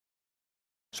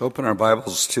Let's open our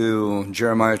Bibles to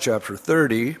Jeremiah chapter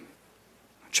 30.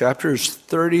 Chapters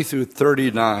 30 through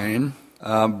 39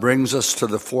 brings us to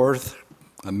the fourth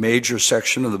major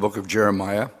section of the book of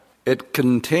Jeremiah. It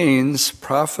contains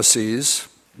prophecies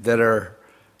that are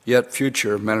yet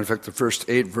future. Matter of fact, the first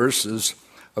 8 verses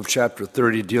of chapter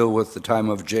 30 deal with the time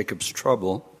of Jacob's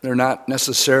trouble. They're not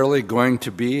necessarily going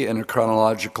to be in a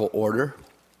chronological order.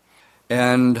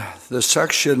 And the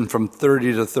section from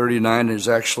 30 to 39 is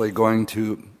actually going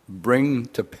to bring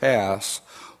to pass,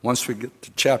 once we get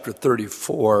to chapter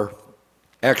 34,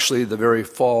 actually the very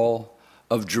fall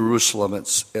of Jerusalem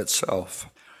itself.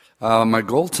 My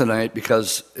goal tonight,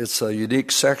 because it's a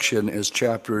unique section, is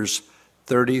chapters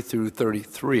 30 through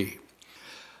 33.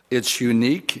 It's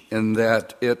unique in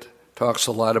that it talks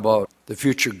a lot about the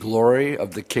future glory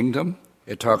of the kingdom.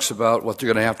 It talks about what they're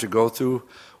going to have to go through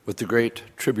with the great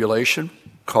tribulation,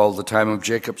 called the time of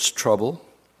Jacob's trouble.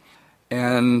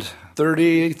 And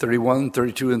 30, 31,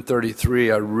 32, and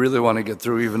 33, I really want to get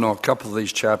through, even though a couple of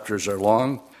these chapters are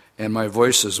long, and my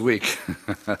voice is weak.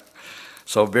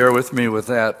 So bear with me with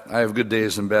that. I have good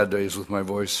days and bad days with my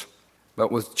voice.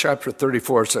 But with chapter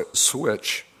 34, it's a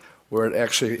switch, where it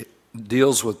actually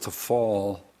deals with the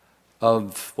fall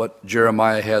of what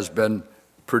Jeremiah has been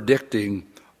predicting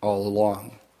all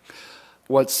along.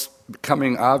 What's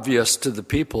becoming obvious to the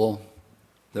people,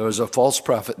 there was a false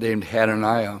prophet named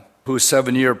Hananiah, who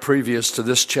 7 years previous to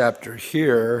this chapter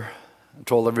here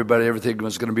told everybody everything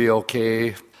was going to be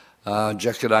okay.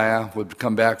 Jeconiah would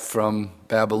come back from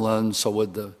Babylon, so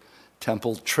would the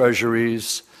temple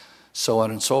treasuries, so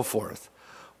on and so forth.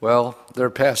 Well, they're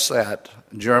past that.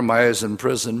 Jeremiah is in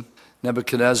prison.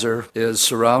 Nebuchadnezzar is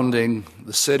surrounding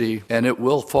the city, and it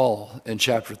will fall in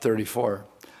chapter 34.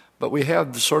 But we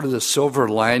have sort of the silver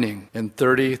lining in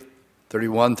 30,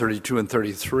 31, 32, and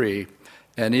 33.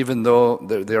 And even though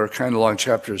they are kind of long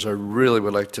chapters, I really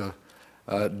would like to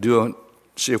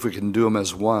see if we can do them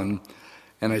as one.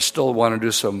 And I still want to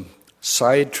do some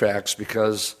side tracks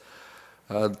because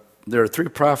there are 3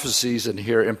 prophecies in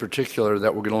here in particular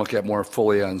that we're going to look at more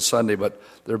fully on Sunday, but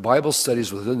they're Bible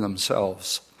studies within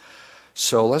themselves.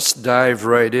 So let's dive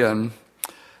right in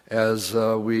as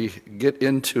we get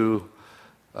into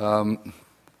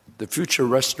the future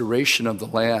restoration of the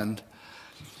land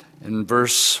in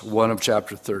verse 1 of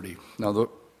chapter 30. Now, the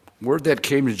word that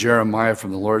came to Jeremiah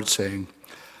from the Lord, saying,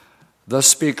 "Thus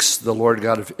speaks the Lord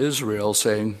God of Israel,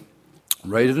 saying,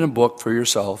 write in a book for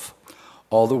yourself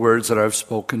all the words that I have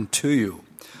spoken to you.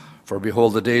 For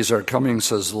behold, the days are coming,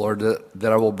 says the Lord,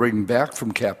 that I will bring back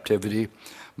from captivity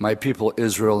my people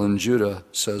Israel and Judah,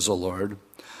 says the Lord.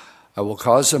 I will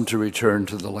cause them to return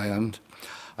to the land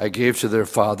I gave to their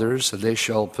fathers, and they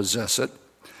shall possess it.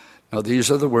 Now these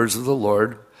are the words of the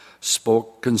Lord,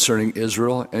 spoke concerning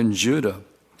Israel and Judah.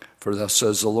 For thus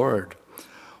says the Lord,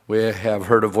 we have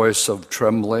heard a voice of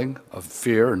trembling, of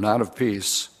fear, not of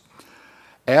peace.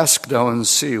 Ask now and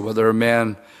see whether a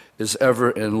man is ever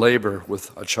in labor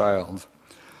with a child.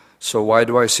 So why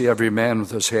do I see every man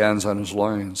with his hands on his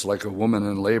loins, like a woman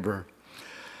in labor?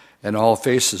 And all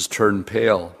faces turn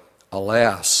pale.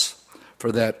 Alas,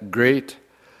 for that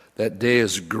day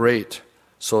is great,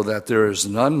 so that there is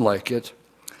none like it.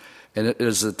 And it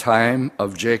is the time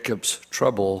of Jacob's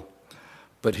trouble,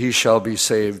 but he shall be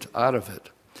saved out of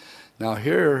it." Now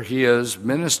here he is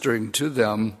ministering to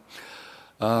them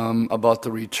about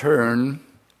the return,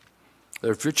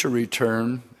 their future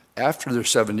return after their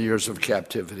 70 years of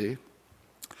captivity.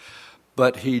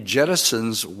 But he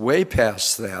jettisons way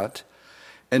past that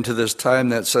into this time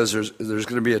that says there's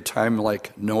going to be a time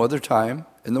like no other time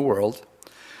in the world,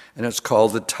 and it's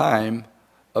called the time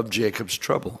of Jacob's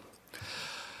trouble.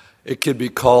 It could be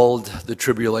called the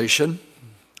tribulation.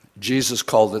 Jesus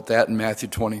called it that in Matthew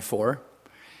 24.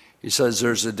 He says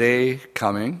there's a day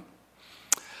coming,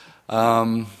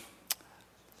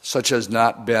 such as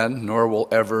not been, nor will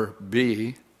ever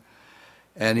be.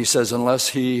 And he says unless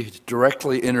he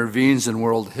directly intervenes in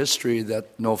world history,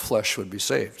 that no flesh would be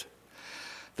saved.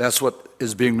 That's what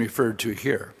is being referred to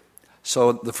here.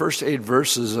 So the first 8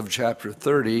 verses of chapter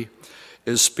 30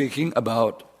 is speaking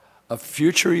about a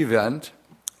future event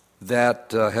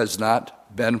that has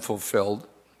not been fulfilled.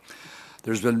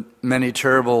 There's been many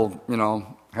terrible,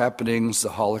 happenings, the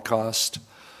Holocaust.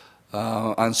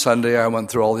 On Sunday, I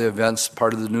went through all the events.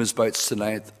 Part of the News Bites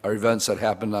tonight are events that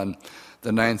happened on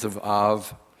the 9th of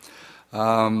Av.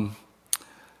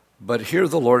 But here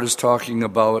the Lord is talking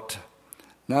about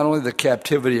not only the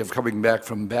captivity of coming back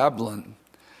from Babylon,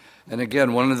 and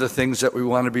again, one of the things that we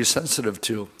want to be sensitive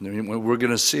to, we're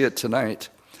going to see it tonight,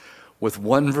 with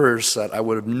one verse that I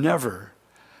would have never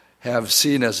have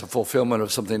seen as a fulfillment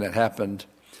of something that happened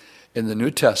in the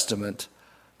New Testament,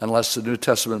 unless the New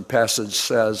Testament passage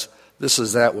says, this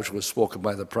is that which was spoken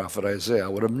by the prophet Isaiah. I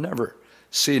would have never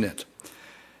seen it.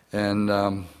 And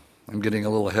I'm getting a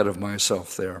little ahead of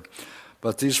myself there.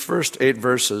 But these first 8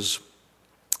 verses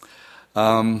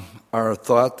are a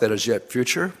thought that is yet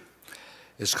future.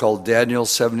 It's called Daniel's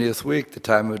 70th week, the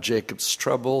time of Jacob's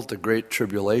trouble, the great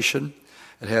tribulation.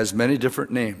 It has many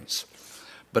different names.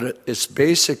 But it's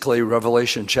basically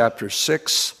Revelation chapter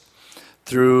 6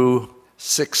 through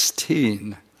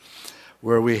 16,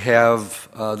 where we have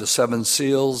the 7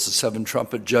 seals, the 7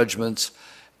 trumpet judgments,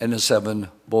 and the 7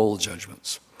 bowl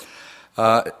judgments.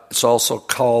 It's also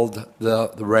called the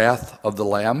wrath of the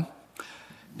Lamb.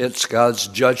 It's God's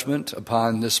judgment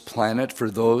upon this planet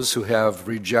for those who have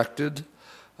rejected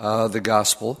the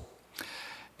gospel.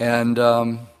 And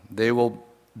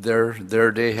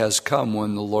their day has come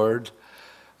when the Lord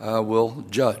will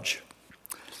judge.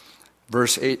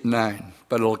 Verse 8 and 9.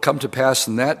 But it will come to pass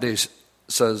in that day,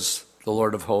 says the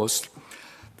Lord of hosts,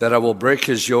 that I will break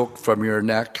his yoke from your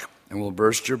neck and will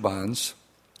burst your bonds.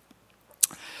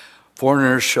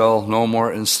 Foreigners shall no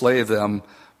more enslave them,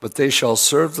 but they shall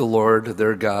serve the Lord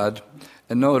their God.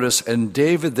 And notice, and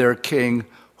David their king,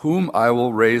 whom I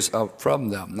will raise up from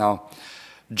them. Now,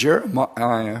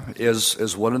 Jeremiah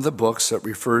is one of the books that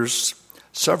refers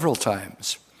several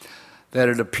times that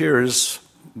it appears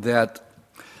that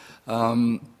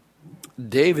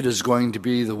David is going to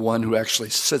be the one who actually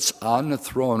sits on the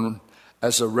throne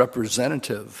as a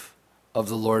representative of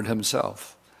the Lord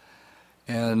himself.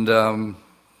 And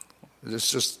it's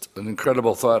just an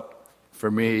incredible thought for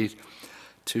me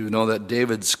to know that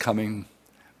David's coming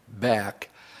back.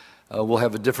 We'll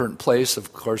have a different place.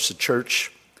 Of course, the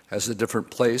church has a different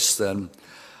place than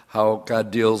how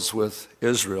God deals with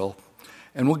Israel.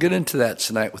 And we'll get into that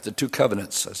tonight with the 2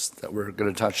 covenants that we're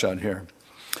going to touch on here.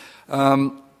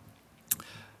 9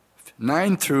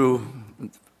 through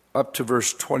up to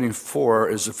verse 24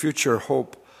 is a future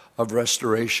hope of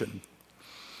restoration.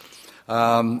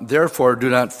 Therefore, do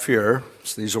not fear.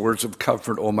 So these are words of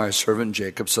comfort, O my servant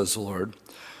Jacob, says the Lord.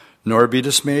 Nor be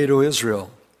dismayed, O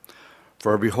Israel.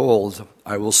 For behold,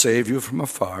 I will save you from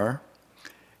afar,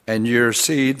 and your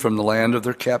seed from the land of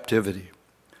their captivity.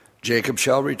 Jacob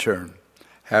shall return,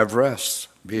 have rest,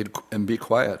 and be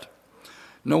quiet.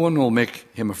 No one will make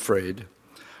him afraid,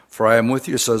 for I am with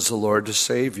you, says the Lord, to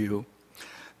save you,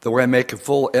 though I make a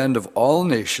full end of all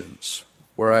nations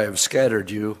where I have scattered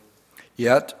you.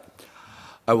 Yet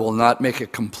I will not make a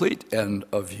complete end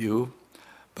of you,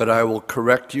 but I will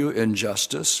correct you in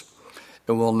justice,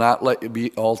 and will not let you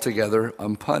be altogether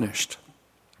unpunished.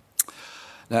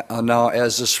 Now,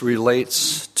 as this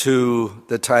relates to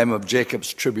the time of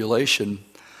Jacob's tribulation,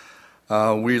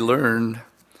 we learn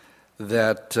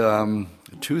that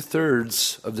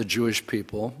 2/3 of the Jewish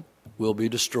people will be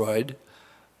destroyed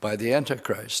by the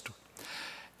Antichrist.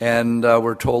 And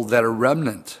we're told that a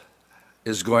remnant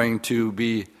is going to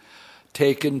be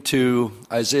taken to,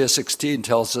 Isaiah 16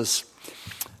 tells us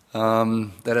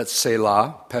that it's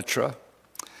Selah, Petra,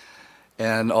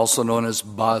 and also known as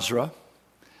Basra.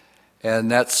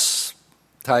 And that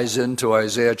ties into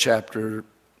Isaiah chapter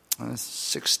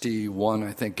 61,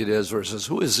 I think it is, where it says,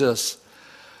 who is this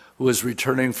who is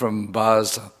returning from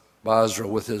Basra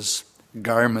with his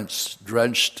garments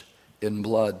drenched in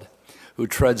blood, who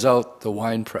treads out the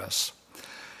winepress?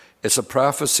 It's a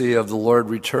prophecy of the Lord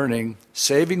returning,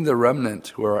 saving the remnant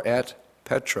who are at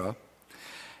Petra,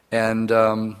 and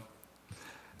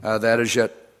that is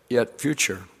yet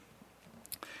future.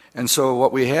 And so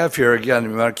what we have here, again,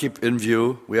 we want to keep in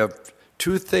view, we have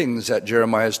 2 things that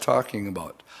Jeremiah is talking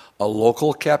about. A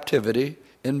local captivity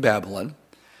in Babylon,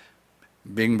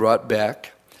 being brought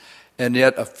back, and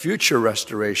yet a future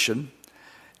restoration.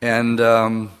 And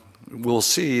we'll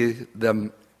see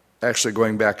them actually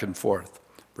going back and forth.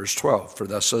 Verse 12, for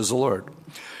thus says the Lord,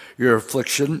 your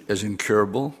affliction is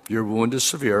incurable, your wound is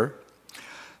severe.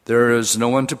 There is no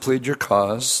one to plead your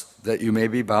cause, that you may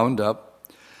be bound up.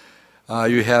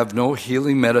 You have no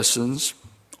healing medicines.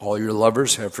 All your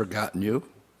lovers have forgotten you.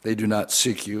 They do not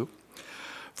seek you.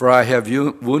 For I have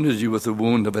wounded you with the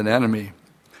wound of an enemy,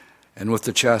 and with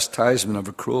the chastisement of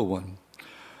a cruel one.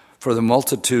 For the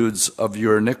multitudes of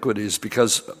your iniquities,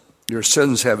 because your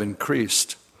sins have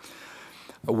increased.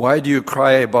 Why do you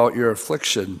cry about your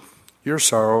affliction? Your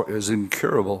sorrow is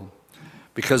incurable,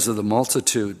 because of the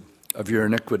multitude of your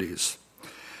iniquities.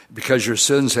 Because your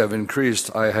sins have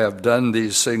increased, I have done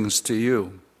these things to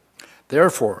you.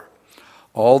 Therefore,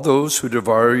 all those who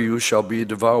devour you shall be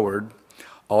devoured.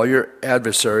 All your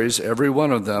adversaries, every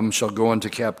one of them, shall go into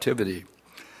captivity.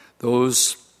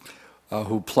 Those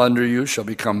who plunder you shall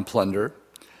become plunder,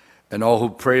 and all who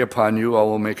prey upon you I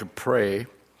will make a prey.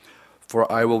 For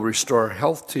I will restore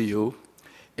health to you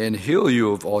and heal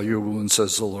you of all your wounds,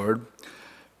 says the Lord,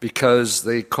 because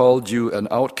they called you an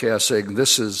outcast, saying,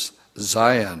 this is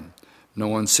Zion, no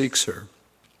one seeks her.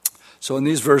 So in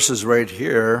these verses right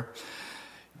here,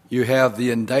 you have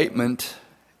the indictment,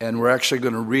 and we're actually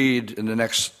going to read in the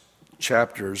next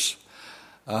chapters,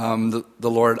 the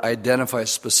Lord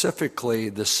identifies specifically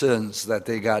the sins that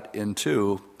they got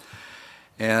into,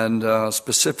 and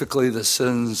specifically the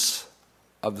sins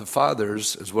of the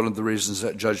fathers is one of the reasons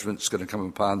that judgment is going to come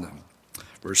upon them.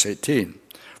 Verse 18,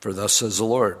 for thus says the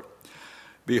Lord,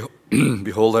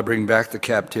 behold, I bring back the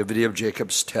captivity of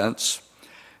Jacob's tents,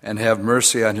 and have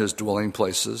mercy on his dwelling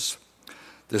places.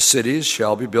 The cities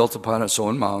shall be built upon its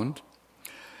own mound,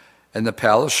 and the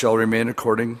palace shall remain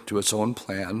according to its own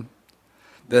plan.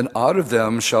 Then out of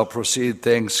them shall proceed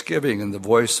thanksgiving and the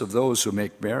voice of those who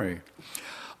make merry.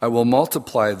 I will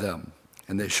multiply them,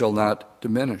 and they shall not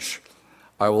diminish.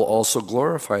 I will also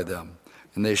glorify them,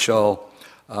 and they shall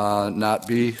not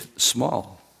be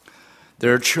small.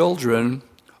 Their children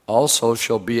also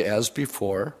shall be as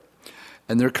before,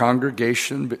 and their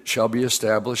congregation shall be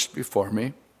established before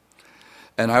me.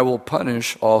 And I will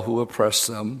punish all who oppress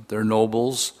them. Their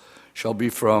nobles shall be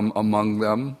from among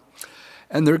them,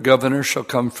 and their governor shall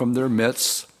come from their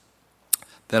midst.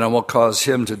 Then I will cause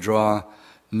him to draw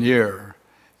near,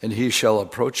 and he shall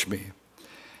approach me.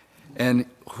 And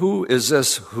who is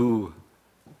this who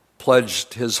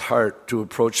pledged his heart to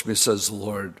approach me, says the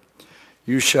Lord?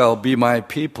 You shall be my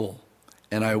people,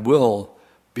 and I will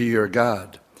be your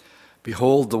God.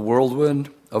 Behold, the whirlwind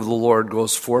of the Lord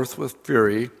goes forth with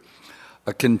fury,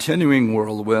 a continuing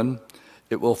whirlwind.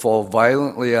 It will fall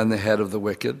violently on the head of the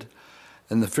wicked,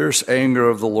 and the fierce anger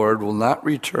of the Lord will not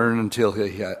return until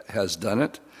he has done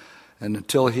it, and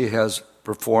until he has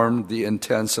performed the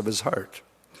intents of his heart.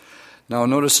 Now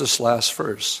notice this last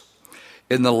verse.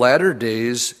 In the latter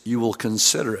days you will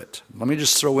consider it. Let me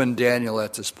just throw in Daniel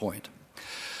at this point.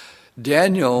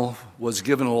 Daniel was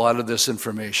given a lot of this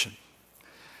information,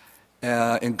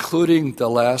 including the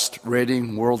last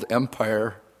reigning world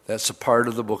empire that's a part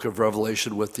of the book of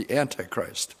Revelation with the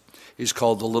Antichrist. He's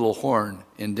called the little horn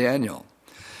in Daniel.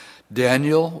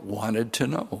 Daniel wanted to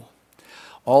know.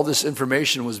 All this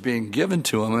information was being given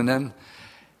to him, and then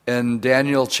in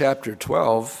Daniel chapter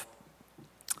 12,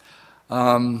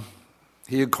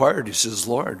 he inquired, he says,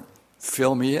 Lord,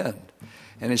 fill me in.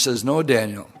 And he says, no,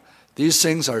 Daniel, these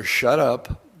things are shut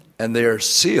up and they are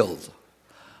sealed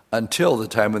until the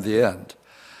time of the end.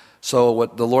 So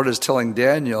what the Lord is telling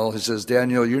Daniel, he says,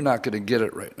 Daniel, you're not going to get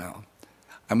it right now.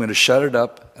 I'm going to shut it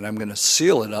up and I'm going to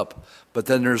seal it up, but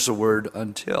then there's the word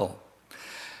until.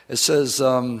 It says,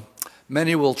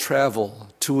 many will travel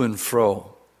to and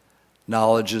fro.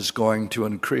 Knowledge is going to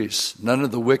increase. None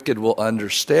of the wicked will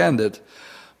understand it,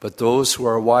 but those who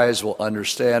are wise will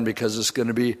understand because it's going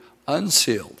to be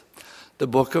unsealed. The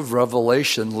book of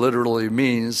Revelation literally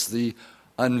means the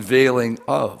unveiling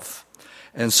of.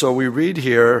 And so we read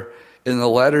here, in the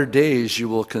latter days you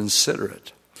will consider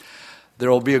it. There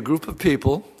will be a group of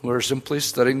people who are simply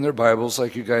studying their Bibles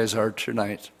like you guys are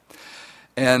tonight.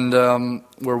 And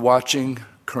we're watching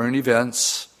current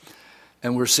events,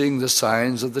 and we're seeing the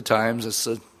signs of the times. It's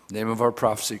the name of our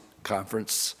prophecy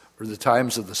conference, or the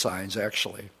times of the signs,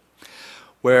 actually,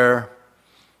 where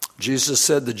Jesus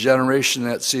said the generation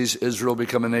that sees Israel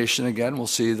become a nation again will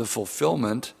see the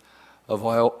fulfillment of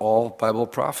all Bible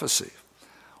prophecy.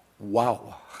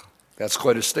 Wow, that's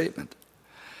quite a statement.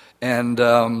 And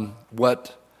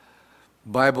what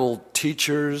Bible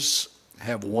teachers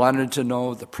have wanted to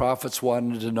know, the prophets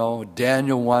wanted to know,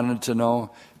 Daniel wanted to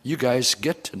know, you guys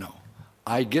get to know.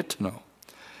 I get to know.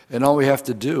 And all we have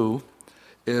to do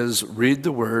is read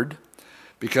the word,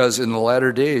 because in the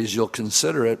latter days you'll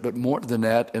consider it, but more than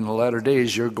that, in the latter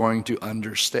days you're going to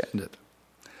understand it.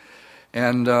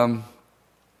 And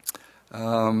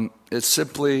it's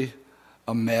simply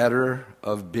a matter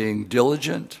of being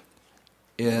diligent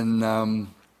in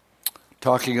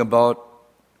talking about,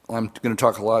 I'm going to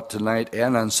talk a lot tonight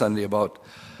and on Sunday about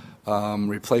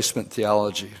replacement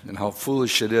theology and how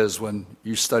foolish it is when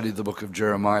you study the book of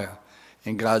Jeremiah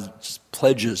and God's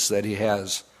pledges that he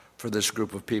has for this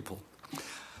group of people.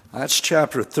 That's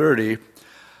chapter 30.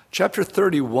 Chapter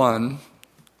 31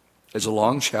 is a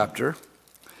long chapter,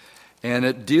 and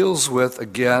it deals with,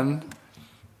 again,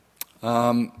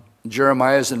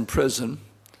 Jeremiah is in prison.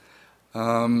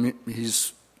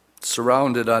 He's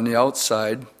surrounded on the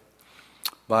outside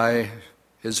by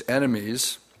his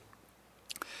enemies,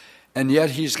 and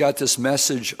yet he's got this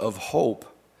message of hope.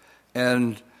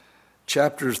 And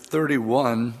chapter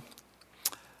 31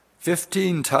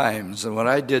 15 times, and what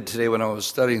I did today when I was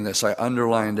studying this, I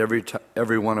underlined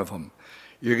every one of them.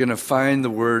 You're going to find the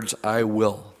words, I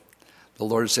will. The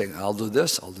Lord is saying, I'll do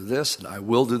this, and I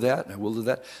will do that, and I will do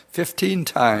that. 15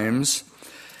 times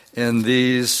in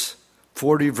these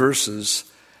 40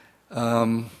 verses,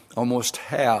 almost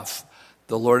half,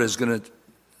 the Lord is going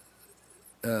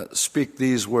to speak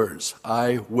these words,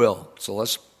 I will. So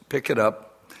let's pick it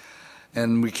up.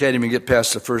 And we can't even get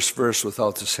past the first verse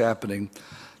without this happening.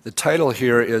 The title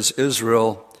here is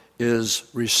Israel is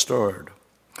Restored.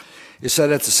 He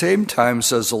said, at the same time,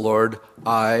 says the Lord,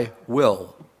 I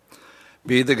will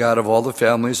be the God of all the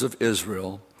families of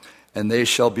Israel, and they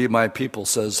shall be my people,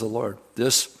 says the Lord.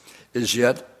 This is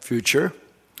yet future.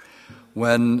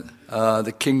 When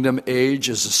the kingdom age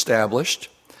is established,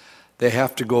 they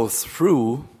have to go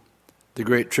through the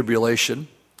great tribulation.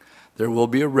 There will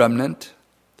be a remnant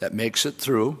that makes it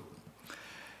through.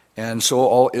 And so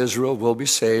all Israel will be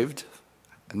saved,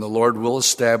 and the Lord will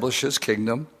establish his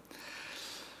kingdom.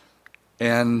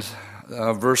 And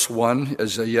verse 1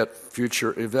 is a yet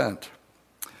future event.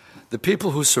 The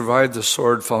people who survived the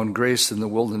sword found grace in the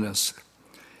wilderness,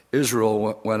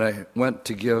 Israel, when I went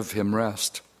to give him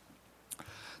rest.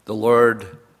 The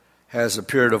Lord has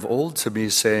appeared of old to me,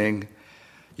 saying,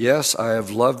 yes, I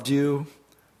have loved you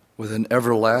with an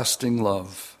everlasting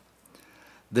love.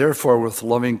 Therefore, with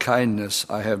loving kindness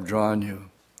I have drawn you.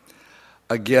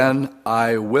 Again,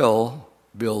 I will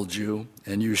build you,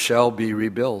 and you shall be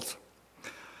rebuilt.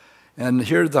 And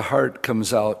here the heart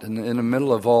comes out. And in the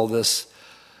middle of all this,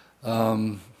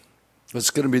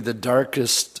 it's going to be the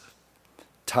darkest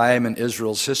time in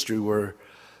Israel's history where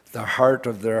the heart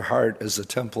of their heart as the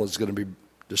temple is going to be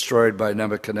destroyed by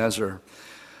Nebuchadnezzar.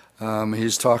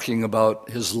 He's talking about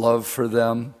his love for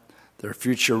them, their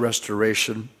future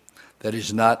restoration, that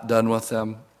he's not done with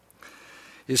them.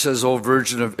 He says, O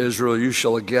Virgin of Israel, you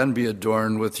shall again be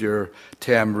adorned with your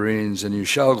tambourines, and you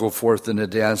shall go forth in the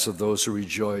dance of those who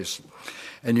rejoice.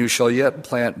 And you shall yet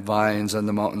plant vines on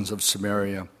the mountains of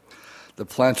Samaria. The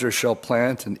planter shall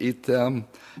plant and eat them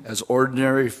as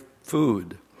ordinary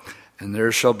food. And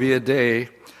there shall be a day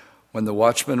when the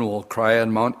watchman will cry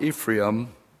on Mount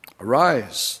Ephraim,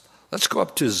 arise, let's go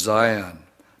up to Zion,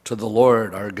 to the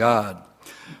Lord our God.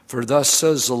 For thus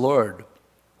says the Lord,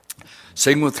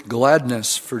 sing with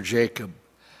gladness for Jacob,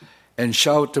 and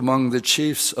shout among the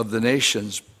chiefs of the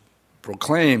nations.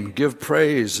 Proclaim, give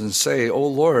praise, and say, O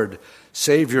Lord,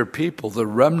 save your people, the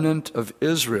remnant of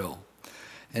Israel.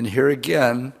 And here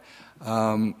again,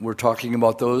 we're talking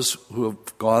about those who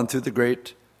have gone through the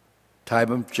great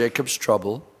time of Jacob's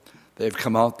trouble. They've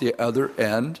come out the other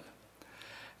end.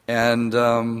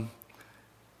 And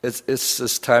it's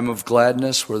this time of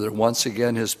gladness where they're once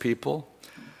again his people.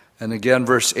 And again,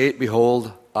 verse 8,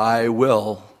 behold, I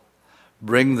will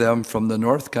bring them from the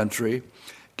north country,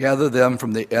 gather them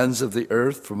from the ends of the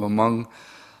earth, from among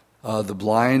the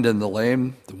blind and the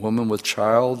lame, the woman with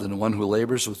child and the one who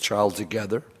labors with child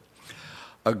together.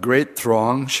 A great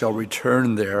throng shall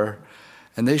return there,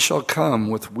 and they shall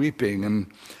come with weeping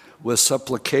and with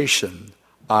supplication.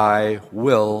 I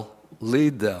will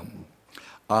lead them.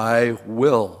 I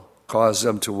will cause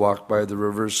them to walk by the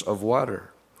rivers of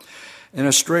water, in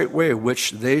a straight way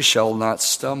which they shall not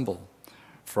stumble.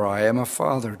 For I am a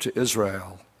father to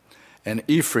Israel, and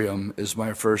Ephraim is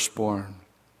my firstborn.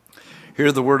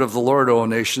 Hear the word of the Lord, O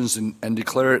nations, and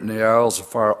declare it in the isles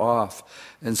afar off,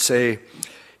 and say,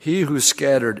 he who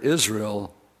scattered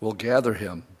Israel will gather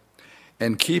him,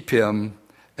 and keep him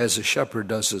as a shepherd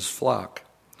does his flock.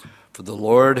 For the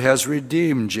Lord has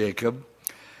redeemed Jacob,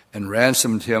 and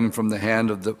ransomed him from the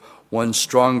hand of the one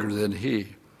stronger than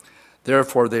he.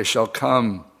 Therefore they shall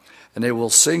come, and they will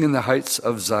sing in the heights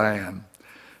of Zion,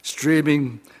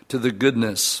 streaming to the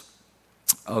goodness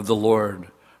of the Lord,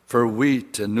 for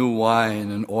wheat and new wine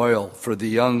and oil, for the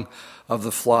young of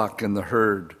the flock and the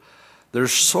herd. Their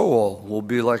soul will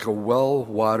be like a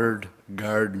well-watered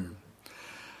garden,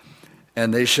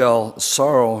 and they shall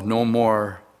sorrow no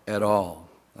more at all.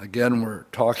 Again, we're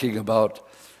talking about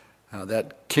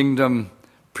that kingdom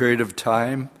period of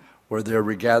time where they're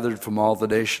regathered from all the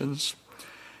nations.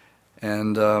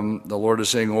 And the Lord is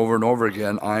saying over and over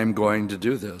again, I'm going to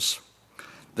do this.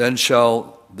 Then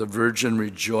shall the virgin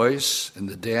rejoice in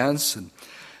the dance,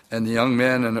 and the young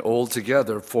men and the old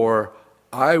together, for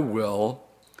I will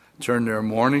turn their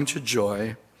mourning to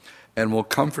joy, and will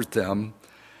comfort them,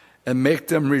 and make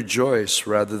them rejoice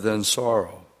rather than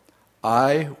sorrow.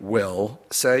 I will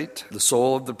sate the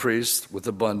soul of the priest with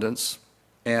abundance,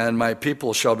 and my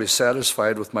people shall be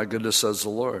satisfied with my goodness, says the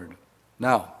Lord.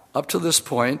 Now, up to this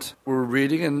point, we're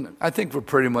reading, and I think we're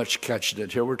pretty much catching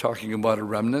it here. We're talking about a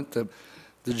remnant.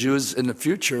 the Jews in the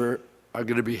future are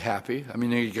going to be happy. I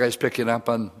mean, are you guys picking up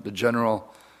on the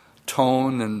general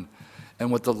tone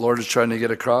and what the Lord is trying to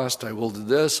get across? I will do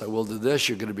this, I will do this.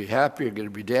 You're going to be happy, you're going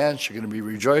to be dancing, you're going to be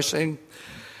rejoicing.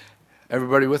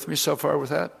 Everybody with me so far with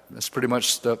that? That's pretty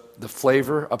much the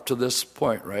flavor up to this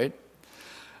point, right?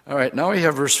 All right, now we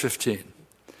have verse 15.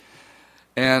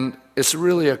 And it's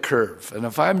really a curve. And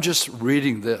if I'm just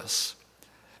reading this,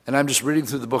 and I'm just reading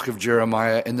through the book of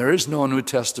Jeremiah, and there is no New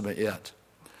Testament yet,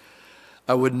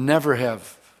 I would never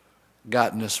have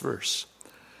gotten this verse.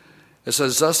 It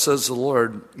says, thus says the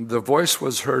Lord, the voice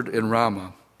was heard in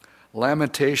Ramah,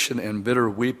 lamentation and bitter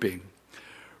weeping.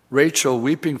 Rachel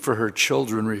weeping for her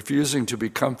children, refusing to be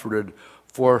comforted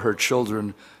for her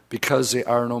children because they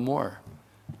are no more.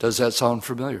 Does that sound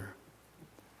familiar?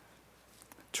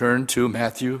 Turn to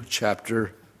Matthew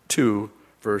chapter 2,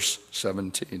 verse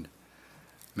 17.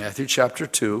 Matthew chapter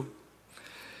 2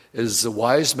 is the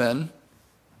wise men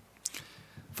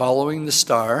following the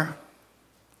star.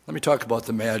 Let me talk about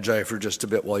the Magi for just a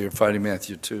bit while you're finding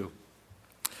Matthew 2.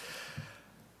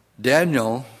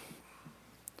 Daniel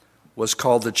was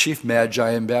called the chief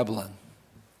Magi in Babylon.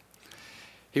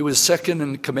 He was second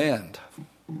in command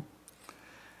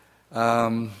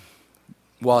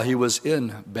while he was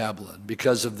in Babylon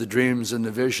because of the dreams and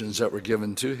the visions that were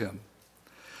given to him.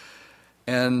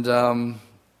 And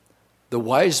the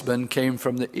wise men came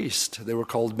from the east. They were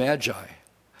called Magi.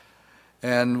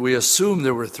 And we assume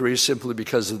there were three simply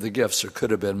because of the gifts. There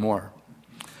could have been more.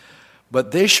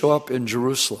 But they show up in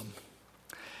Jerusalem.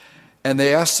 And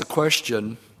they ask the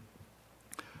question,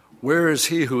 where is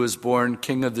he who is born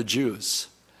King of the Jews?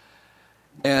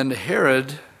 And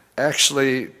Herod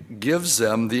actually gives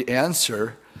them the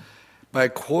answer by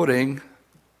quoting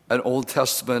an Old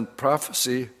Testament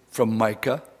prophecy from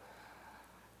Micah.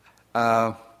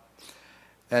 And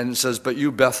it says, but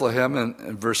you, Bethlehem,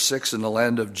 in verse 6, in the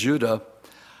land of Judah,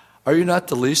 are you not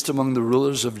the least among the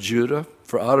rulers of Judah?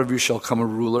 For out of you shall come a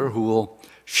ruler who will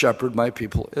shepherd my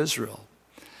people Israel.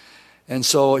 And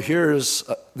so here's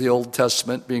the Old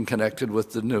Testament being connected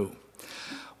with the New.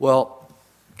 Well,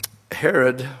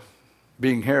 Herod,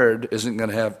 being Herod, isn't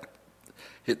going to have...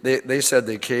 They said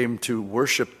they came to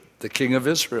worship the king of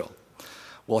Israel.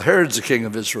 Well, Herod's the king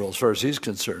of Israel as far as he's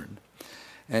concerned.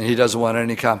 And he doesn't want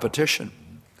any competition.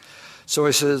 So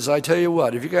he says, I tell you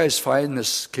what, if you guys find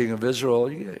this king of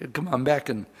Israel, come on back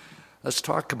and let's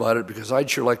talk about it because I'd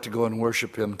sure like to go and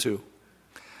worship him too.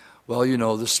 Well, you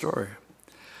know the story.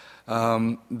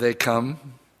 They come,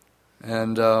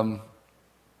 and we're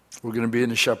going to be in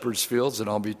the shepherd's fields, and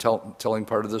I'll be telling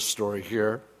part of this story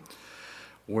here,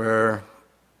 where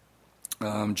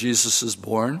Jesus is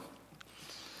born.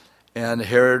 And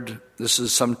Herod, this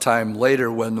is sometime later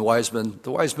when the wise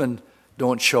men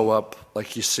don't show up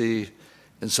like you see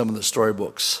in some of the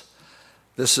storybooks.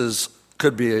 This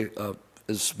could be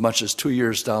as much as 2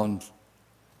 years down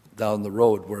the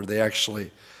road where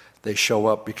they show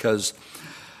up, because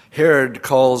Herod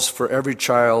calls for every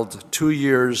child 2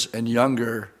 years and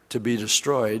younger to be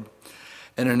destroyed.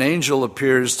 And an angel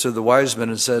appears to the wise men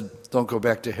and said, don't go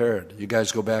back to Herod. You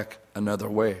guys go back another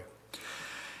way.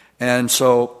 And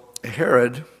so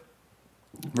Herod,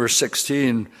 verse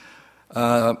 16,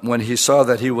 when he saw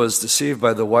that he was deceived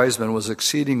by the wise men, was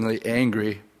exceedingly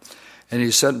angry. And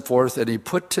he sent forth and he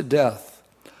put to death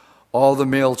all the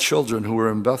male children who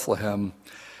were in Bethlehem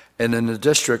and in the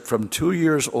district from 2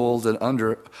 years old and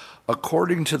under,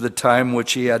 according to the time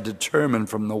which he had determined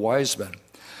from the wise men.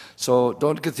 So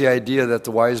don't get the idea that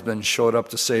the wise men showed up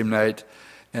the same night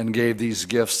and gave these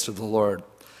gifts to the Lord.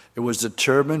 It was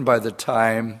determined by the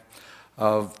time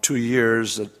of 2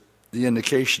 years. That the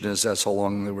indication is that's how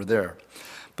long they were there.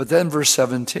 But then verse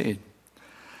 17,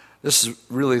 this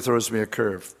really throws me a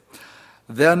curve.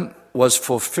 Then was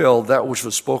fulfilled that which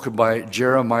was spoken by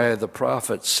Jeremiah the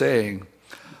prophet, saying,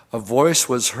 a voice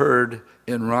was heard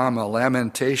in Ramah,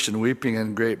 lamentation, weeping,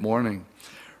 and great mourning.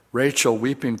 Rachel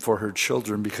weeping for her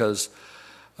children because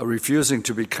refusing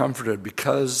to be comforted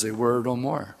because they were no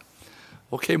more.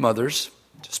 Okay, mothers,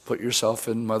 just put yourself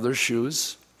in mother's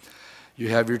shoes. You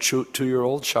have your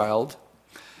 2-year-old child,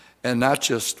 and not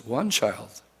just one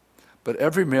child, but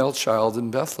every male child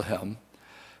in Bethlehem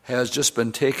has just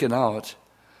been taken out.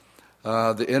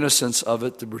 The innocence of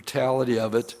it, the brutality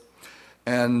of it,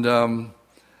 and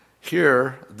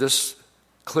here, this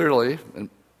clearly,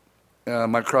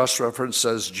 my cross-reference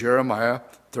says Jeremiah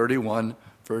 31,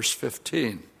 verse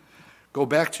 15. Go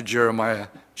back to Jeremiah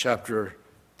chapter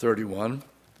 31,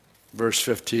 verse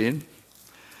 15.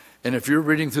 And if you're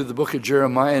reading through the book of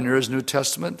Jeremiah and there is New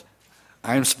Testament,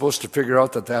 I'm supposed to figure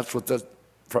out that that's what that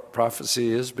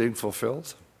prophecy is being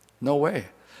fulfilled? No way.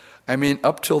 I mean,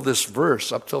 up till this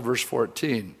verse, up till verse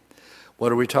 14, what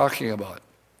are we talking about?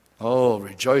 Oh,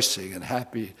 rejoicing and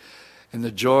happy in the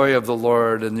joy of the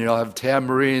Lord, and you'll have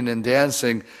tambourine and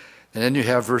dancing, and then you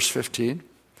have verse 15.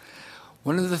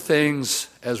 One of the things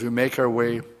as we make our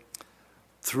way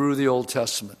through the Old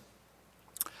Testament,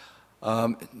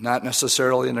 not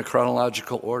necessarily in a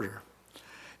chronological order,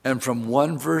 and from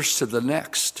one verse to the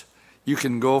next, you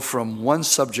can go from one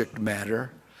subject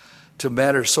matter to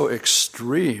matter so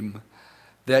extreme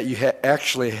that you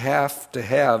actually have to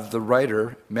have the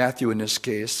writer, Matthew in this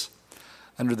case,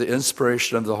 under the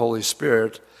inspiration of the Holy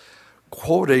Spirit,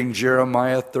 quoting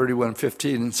Jeremiah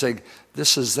 31:15 and saying,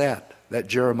 this is that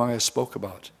Jeremiah spoke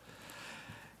about.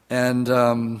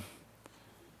 And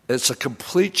it's a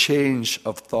complete change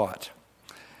of thought.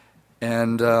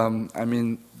 And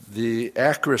the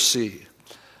accuracy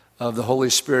of the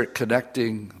Holy Spirit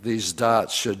connecting these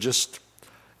dots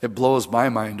it blows my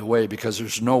mind away, because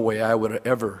there's no way I would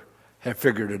ever have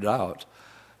figured it out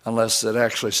unless it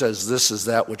actually says this is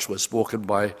that which was spoken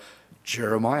by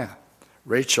Jeremiah.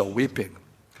 Rachel weeping.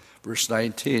 Verse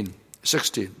 16.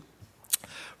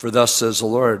 For thus says the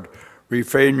Lord,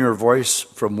 refrain your voice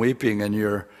from weeping and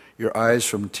your eyes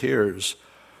from tears.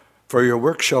 For your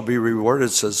work shall be rewarded,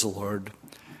 says the Lord,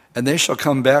 and they shall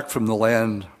come back from the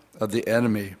land of the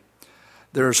enemy.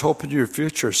 There is hope in your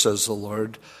future, says the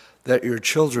Lord, that your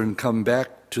children come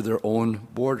back to their own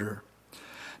border.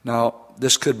 Now,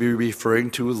 this could be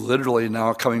referring to literally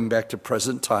now coming back to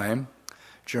present time,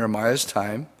 Jeremiah's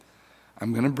time.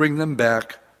 I'm going to bring them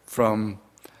back from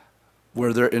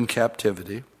where they're in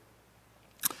captivity.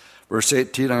 Verse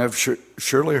 18, I have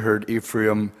surely heard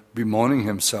Ephraim bemoaning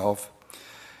himself.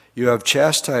 You have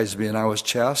chastised me, and I was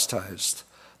chastised,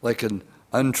 like an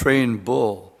untrained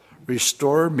bull.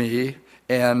 Restore me,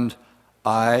 and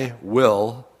I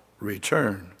will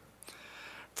return.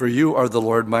 For you are the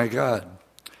Lord my God.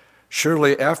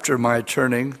 Surely after my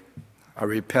turning, I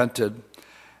repented,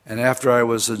 and after I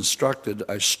was instructed,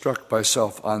 I struck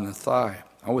myself on the thigh.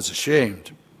 I was ashamed,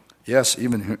 yes,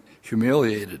 even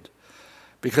humiliated,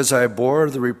 because I bore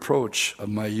the reproach of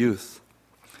my youth.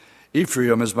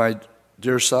 Ephraim is my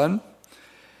dear son.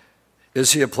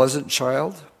 Is he a pleasant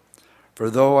child? For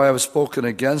though I have spoken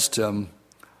against him,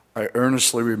 I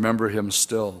earnestly remember him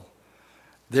still.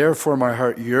 Therefore my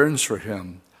heart yearns for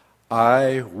him.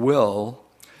 I will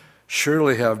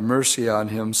surely have mercy on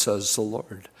him, says the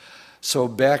Lord. So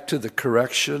back to the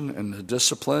correction and the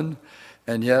discipline,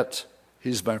 and yet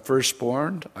he's my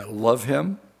firstborn. I love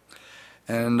him,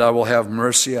 and I will have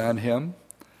mercy on him,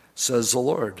 says the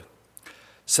Lord.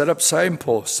 Set up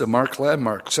signposts and mark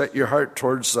landmarks. Set your heart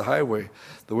towards the highway,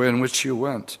 the way in which you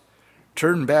went.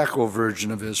 Turn back, O Virgin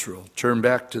of Israel. Turn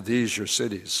back to these your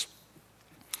cities.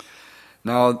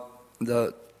 Now,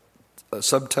 the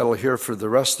subtitle here for the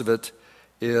rest of it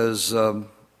is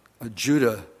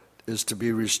Judah is to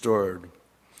be restored.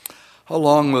 How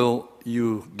long will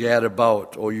you gad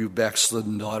about, O you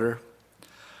backslidden daughter?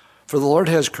 For the Lord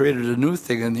has created a new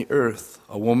thing in the earth.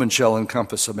 A woman shall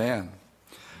encompass a man.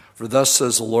 For thus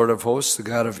says the Lord of hosts, the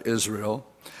God of Israel,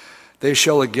 they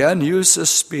shall again use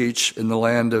this speech in the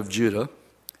land of Judah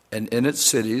and in its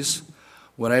cities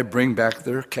when I bring back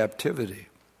their captivity.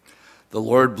 The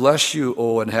Lord bless you,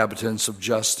 O inhabitants of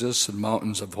justice and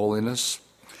mountains of holiness.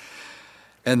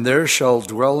 And there shall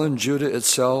dwell in Judah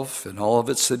itself and all of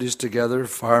its cities together,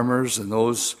 farmers and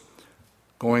those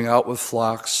going out with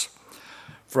flocks.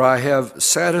 For I have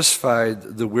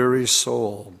satisfied the weary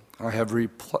soul. I have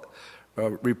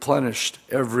replenished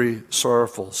every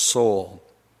sorrowful soul.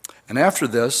 And after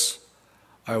this,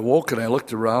 I awoke and I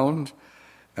looked around,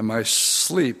 and my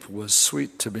sleep was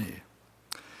sweet to me.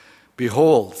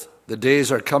 Behold, the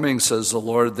days are coming, says the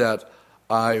Lord, that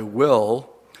I will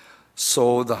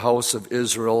sow the house of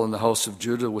Israel and the house of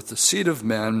Judah with the seed of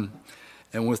men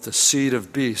and with the seed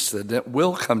of beasts, that it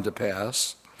will come to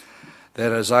pass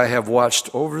that as I have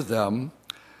watched over them,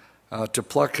 to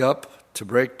pluck up, to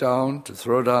break down, to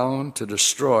throw down, to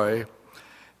destroy,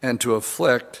 and to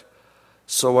afflict,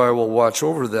 so I will watch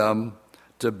over them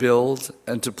to build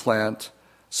and to plant,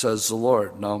 says the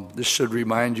Lord. Now, this should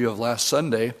remind you of last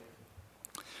Sunday.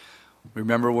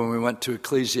 Remember when we went to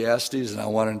Ecclesiastes, and I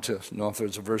wanted to know if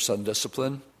there's a verse on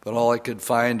discipline, but all I could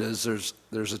find is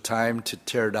there's a time to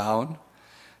tear down,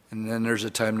 and then there's a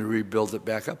time to rebuild it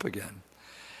back up again.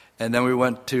 And then we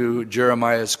went to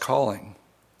Jeremiah's calling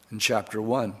in chapter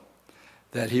 1,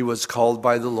 that he was called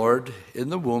by the Lord in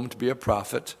the womb to be a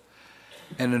prophet.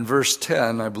 And in verse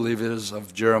 10, I believe it is,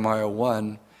 of Jeremiah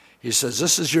 1, he says,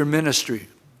 this is your ministry,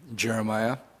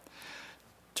 Jeremiah,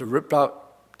 to rip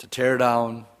out, to tear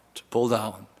down, to pull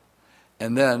down,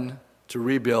 and then to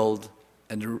rebuild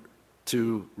and to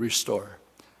to restore.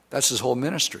 That's his whole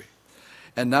ministry.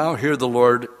 And now here the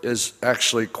Lord is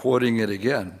actually quoting it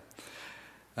again,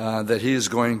 that he is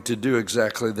going to do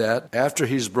exactly that. After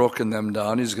he's broken them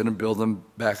down, he's going to build them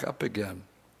back up again.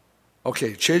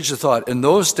 Okay, change the thought. In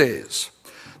those days,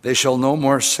 they shall no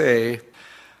more say,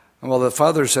 well, the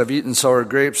fathers have eaten sour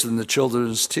grapes and the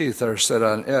children's teeth are set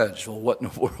on edge. Well, what in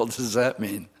the world does that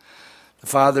mean? The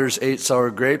fathers ate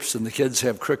sour grapes and the kids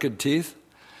have crooked teeth?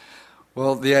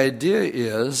 Well, the idea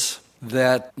is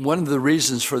that one of the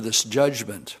reasons for this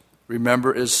judgment,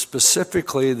 remember, is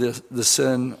specifically the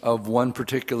sin of one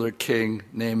particular king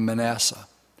named Manasseh.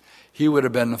 He would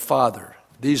have been the father.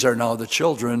 These are now the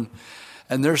children,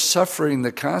 and they're suffering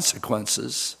the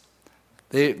consequences.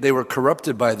 They were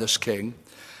corrupted by this king,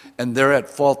 and they're at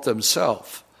fault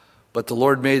themselves. But the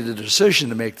Lord made the decision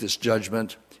to make this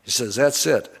judgment. He says, that's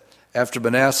it. After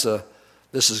Manasseh,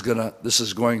 this is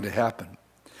going to happen.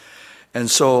 And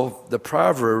so the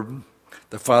proverb,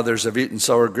 the fathers have eaten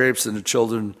sour grapes and the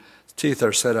children's teeth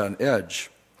are set on edge.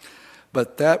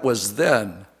 But that was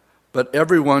then. But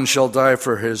everyone shall die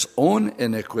for his own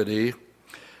iniquity.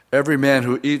 Every man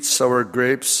who eats sour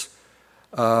grapes,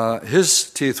 his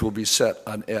teeth will be set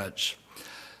on edge.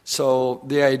 So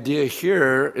the idea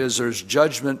here is there's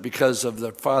judgment because of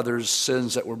the father's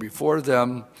sins that were before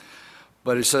them.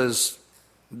 But he says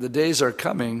the days are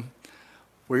coming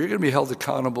where you're going to be held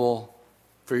accountable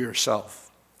for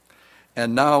yourself.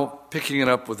 And now picking it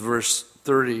up with verse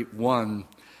 31,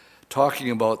 talking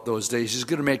about those days, he's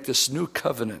going to make this new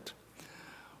covenant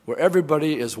where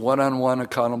everybody is one-on-one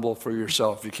accountable for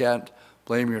yourself. You can't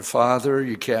blame your father.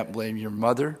 You can't blame your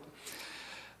mother.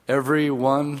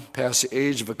 Everyone past the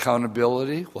age of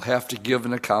accountability will have to give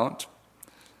an account.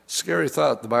 Scary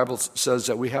thought. The Bible says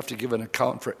that we have to give an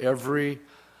account for every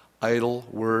idle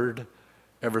word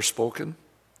ever spoken.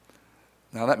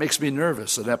 Now that makes me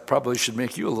nervous, and that probably should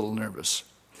make you a little nervous.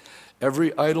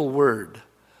 Every idle word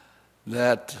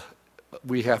that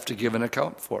we have to give an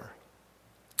account for.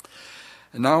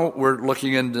 And now we're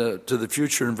looking into the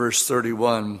future in verse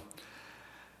 31.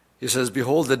 He says,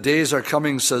 behold, the days are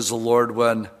coming, says the Lord,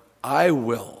 when I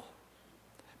will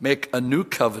make a new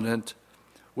covenant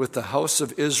with the house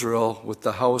of Israel, with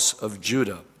the house of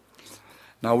Judah.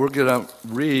 Now we're going to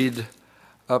read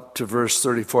up to verse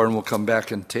 34, and we'll come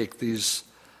back and take this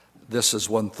as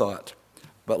one thought.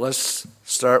 But let's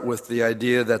start with the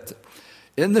idea that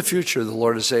in the future, the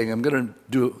Lord is saying, I'm going to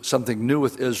do something new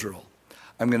with Israel.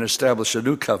 I'm going to establish a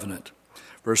new covenant.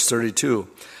 Verse 32,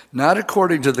 not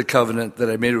according to the covenant that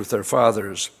I made with their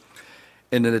fathers,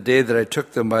 and in the day that I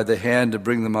took them by the hand to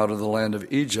bring them out of the land of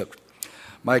Egypt,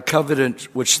 my covenant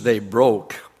which they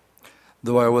broke,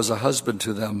 though I was a husband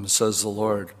to them, says the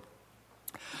Lord.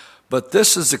 But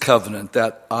this is the covenant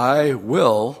that I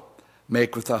will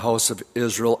make with the house of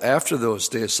Israel after those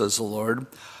days, says the Lord.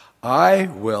 I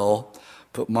will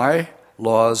put my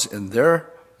laws in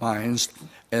their minds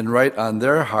and write on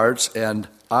their hearts, and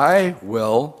I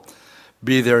will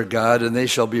be their God, and they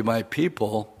shall be my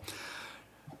people.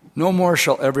 No more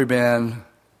shall every man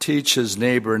teach his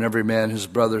neighbor and every man his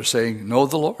brother, saying, know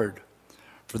the Lord,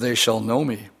 for they shall know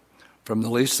me, from the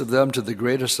least of them to the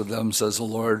greatest of them, says the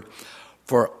Lord.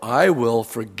 For I will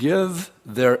forgive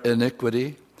their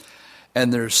iniquity,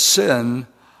 and their sin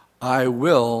I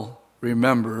will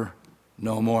remember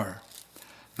no more.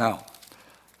 Now,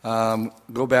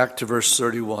 go back to verse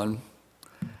 31.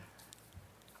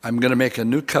 I'm going to make a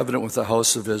new covenant with the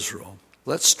house of Israel.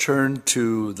 Let's turn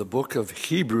to the book of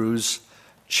Hebrews,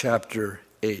 chapter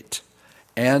 8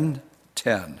 and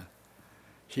 10.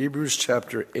 Hebrews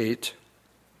chapter 8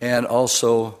 and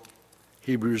also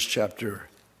Hebrews chapter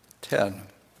 10.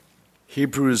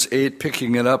 Hebrews 8,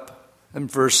 picking it up in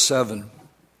verse 7.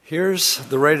 Here's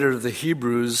the writer of the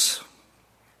Hebrews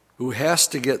who has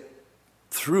to get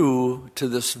through to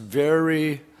this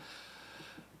very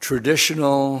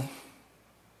traditional.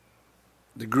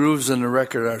 The grooves in the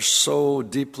record are so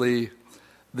deeply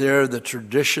there. The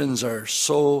traditions are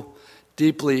so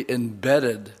deeply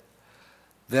embedded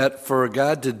that for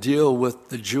God to deal with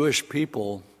the Jewish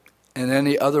people in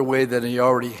any other way than he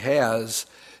already has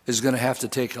is going to have to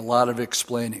take a lot of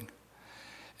explaining.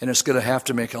 And it's going to have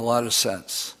to make a lot of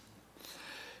sense.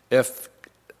 If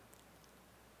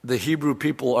the Hebrew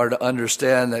people are to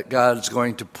understand that God is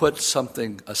going to put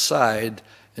something aside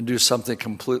and do something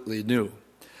completely new.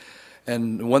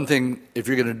 And one thing, if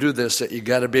you're going to do this, that you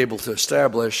got to be able to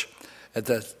establish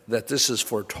that this is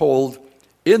foretold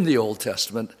in the Old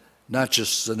Testament, not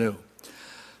just the New.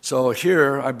 So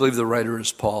here, I believe the writer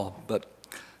is Paul, but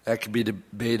that could be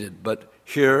debated. But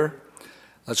here,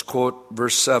 let's quote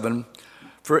verse 7.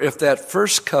 For if that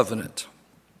first covenant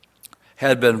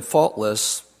had been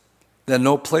faultless, then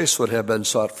no place would have been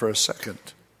sought for a second.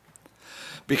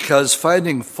 Because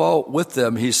finding fault with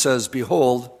them, he says,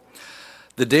 behold,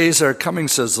 the days are coming,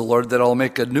 says the Lord, that I'll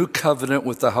make a new covenant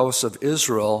with the house of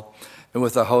Israel and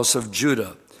with the house of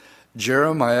Judah.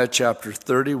 Jeremiah chapter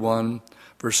 31,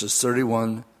 verses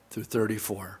 31 through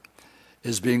 34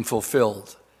 is being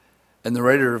fulfilled. And the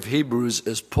writer of Hebrews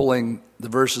is pulling the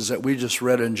verses that we just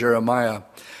read in Jeremiah,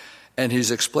 and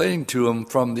he's explaining to them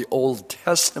from the Old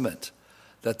Testament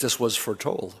that this was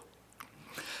foretold.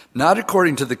 Not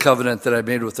according to the covenant that I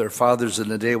made with their fathers in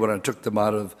the day when I took them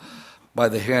by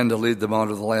the hand to lead them out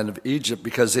of the land of Egypt,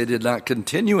 because they did not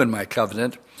continue in my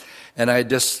covenant, and I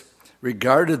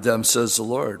disregarded them, says the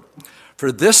Lord.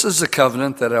 For this is the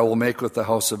covenant that I will make with the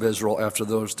house of Israel after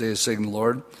those days, saying the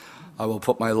Lord. I will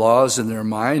put my laws in their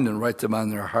mind and write them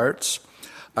on their hearts.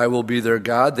 I will be their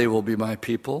God, they will be my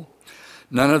people.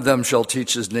 None of them shall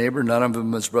teach his neighbor, none of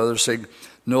them his brother, saying,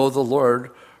 know the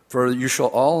Lord, for you shall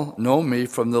all know me,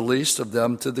 from the least of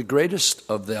them to the greatest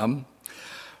of them.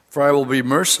 For I will be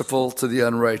merciful to the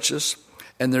unrighteous,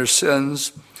 and their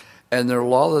sins and their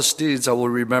lawless deeds I will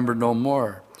remember no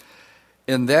more.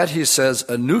 In that, he says,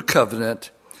 a new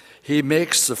covenant, he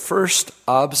makes the first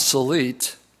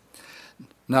obsolete.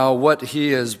 Now what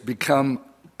he has become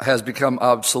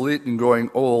obsolete and growing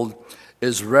old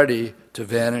is ready to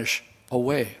vanish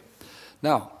away.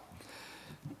 Now,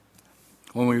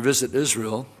 when we visit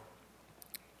Israel,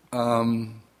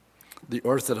 the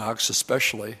Orthodox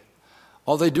especially,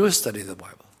 all they do is study the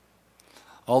Bible.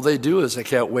 All they do is they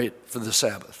can't wait for the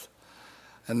Sabbath.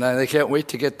 And they can't wait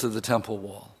to get to the temple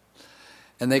wall.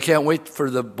 And they can't wait for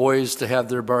the boys to have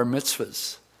their bar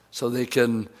mitzvahs so they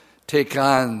can take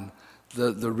on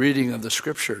the reading of the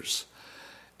scriptures.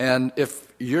 And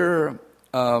if you're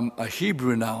a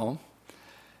Hebrew now,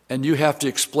 and you have to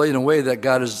explain away that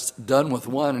God is done with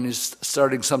one and he's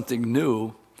starting something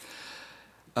new,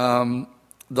 the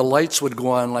lights would go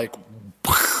on like,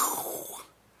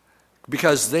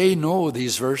 because they know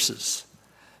these verses.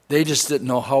 They just didn't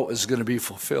know how it was going to be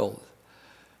fulfilled.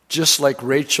 Just like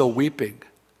Rachel weeping.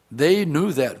 They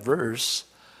knew that verse,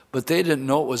 but they didn't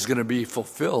know it was going to be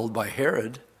fulfilled by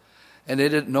Herod. And they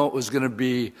didn't know it was going to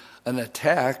be an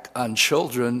attack on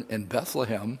children in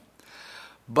Bethlehem.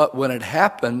 But when it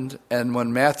happened, and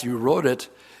when Matthew wrote it,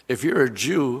 if you're a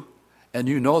Jew and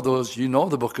you know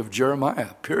the book of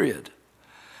Jeremiah, period.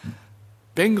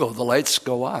 Bingo, the lights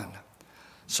go on.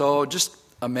 So just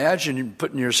imagine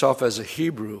putting yourself as a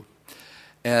Hebrew,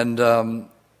 and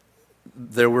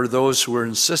there were those who were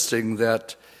insisting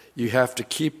that you have to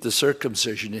keep the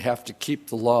circumcision, you have to keep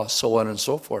the law, so on and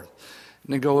so forth.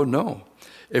 And they go, no.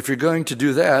 If you're going to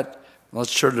do that,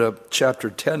 let's turn to chapter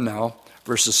 10 now,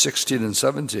 verses 16 and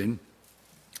 17.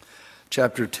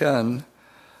 Chapter 10,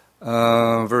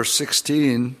 verse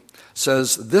 16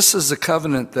 says, this is the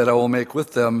covenant that I will make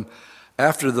with them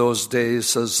after those days,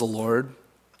 says the Lord.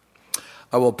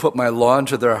 I will put my law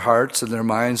into their hearts, and their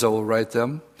minds I will write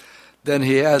them. Then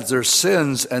he adds, their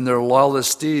sins and their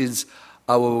lawless deeds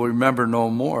I will remember no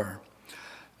more.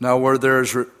 Now where there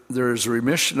is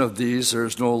remission of these, there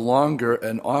is no longer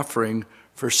an offering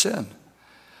for sin.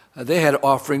 They had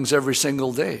offerings every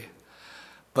single day.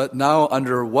 But now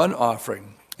under one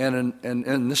offering, and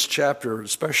in this chapter,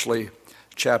 especially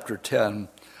chapter 10,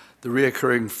 the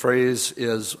reoccurring phrase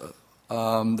is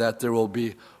that there will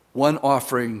be one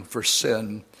offering for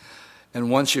sin. And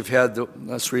once you've had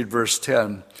let's read verse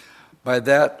 10. By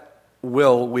that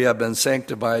will we have been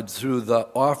sanctified through the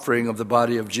offering of the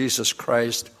body of Jesus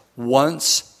Christ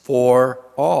once for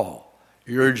all.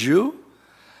 You're a Jew?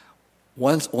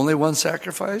 Only one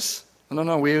sacrifice?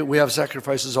 No, we have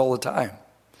sacrifices all the time.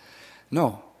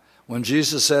 No. When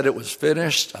Jesus said it was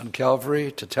finished on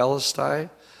Calvary to Telestai,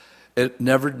 it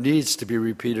never needs to be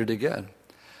repeated again.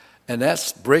 And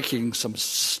that's breaking some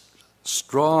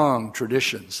strong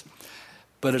traditions.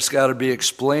 But it's got to be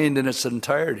explained in its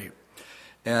entirety.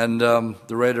 And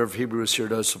the writer of Hebrews here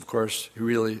does, of course, he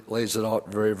really lays it out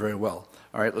very, very well.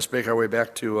 All right, let's make our way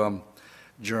back to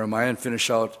Jeremiah and finish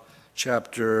out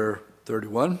chapter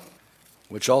 31,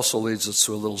 which also leads us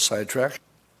to a little sidetrack.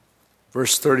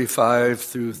 Verse 35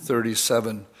 through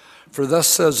 37. For thus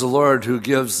says the Lord, who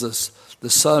gives the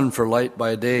sun for light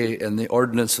by day, and the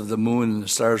ordinance of the moon and the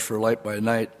stars for light by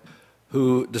night,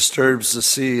 who disturbs the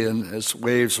sea and its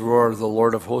waves roar, the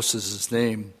Lord of hosts is his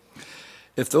name.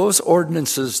 If those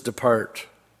ordinances depart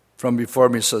from before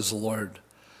me, says the Lord,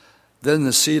 then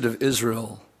the seed of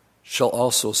Israel shall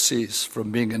also cease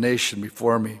from being a nation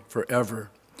before me forever.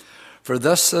 For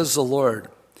thus says the Lord,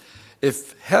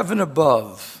 if heaven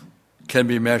above can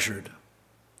be measured,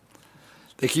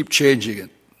 they keep changing it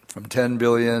from 10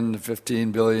 billion to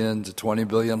 15 billion to 20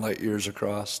 billion light years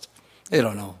across. They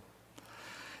don't know.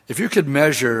 If you could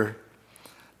measure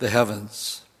the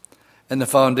heavens and the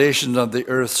foundation of the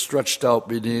earth stretched out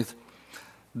beneath,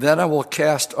 then I will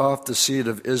cast off the seed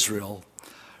of Israel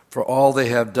for all they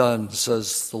have done,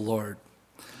 says the Lord.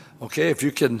 Okay, if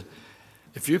you can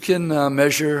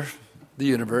measure the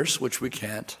universe, which we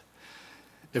can't,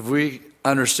 if we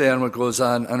understand what goes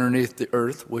on underneath the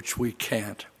earth, which we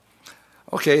can't,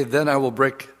 okay, then I will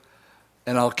break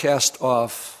and I'll cast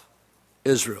off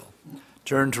Israel.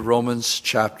 Turn to Romans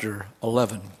chapter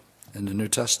 11 in the New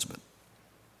Testament.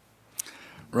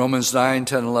 Romans 9,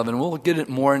 10, 11. We'll get it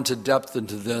more into depth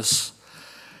into this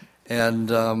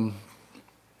and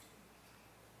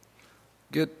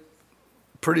get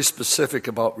pretty specific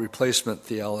about replacement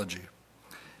theology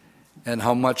and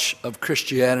how much of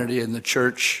Christianity in the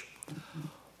church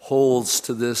holds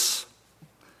to this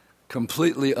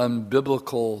completely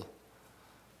unbiblical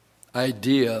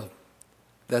idea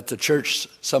that the church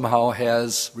somehow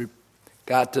has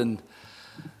gotten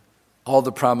all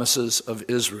the promises of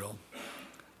Israel.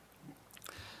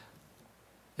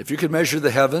 If you could measure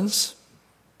the heavens,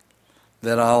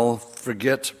 then I'll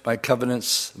forget my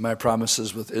covenants, my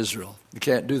promises with Israel. You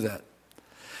can't do that.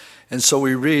 And so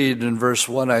we read in verse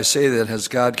 1, I say that, has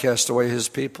God cast away his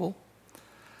people?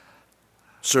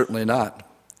 Certainly not.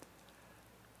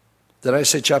 Did I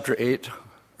say chapter 8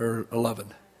 or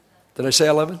 11? Did I say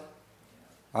 11?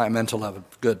 I meant 11.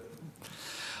 Good.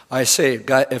 I say,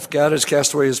 if God has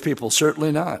cast away his people,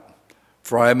 certainly not.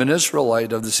 For I am an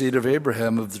Israelite of the seed of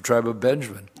Abraham, of the tribe of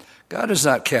Benjamin. God has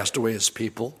not cast away his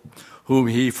people, whom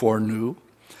he foreknew.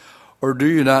 Or do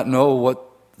you not know what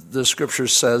the scripture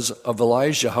says of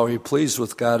Elijah, how he pleased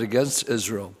with God against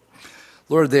Israel?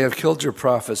 Lord, they have killed your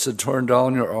prophets and torn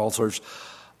down your altars.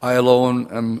 I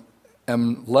alone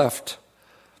am left,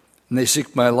 and they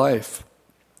seek my life.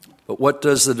 But what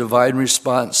does the divine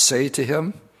response say to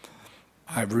him?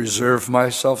 I've reserved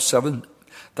myself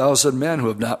 7,000 men who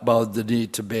have not bowed the knee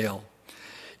to Baal.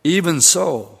 Even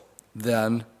so,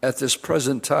 then, at this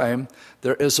present time,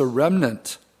 there is a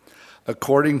remnant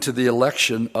according to the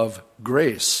election of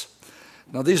grace.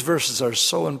 Now, these verses are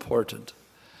so important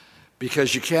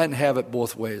because you can't have it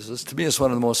both ways. To me, it's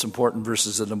one of the most important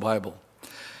verses in the Bible.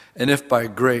 And if by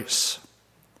grace,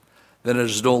 then it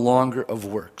is no longer of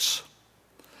works.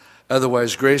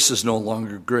 Otherwise, grace is no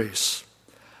longer grace.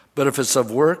 But if it's of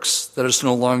works, then it's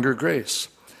no longer grace.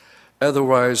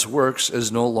 Otherwise, works is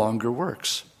no longer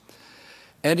works.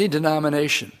 Any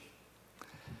denomination,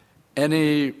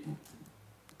 any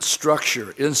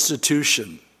structure,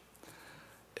 institution,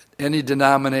 any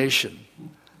denomination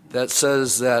that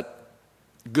says that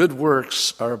good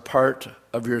works are a part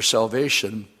of your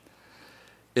salvation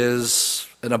is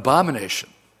an abomination.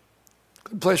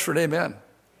 Good place for an amen.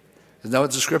 Isn't that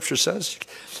what the scripture says?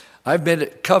 I've made a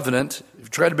covenant.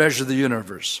 Try to measure the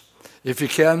universe. If you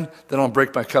can, then I'll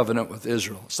break my covenant with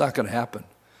Israel. It's not going to happen.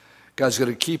 God's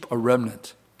going to keep a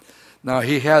remnant. Now,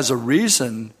 he has a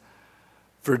reason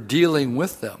for dealing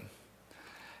with them.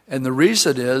 And the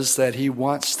reason is that he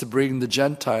wants to bring the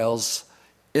Gentiles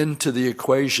into the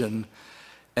equation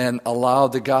and allow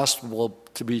the gospel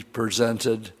to be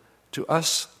presented to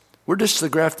us. We're just the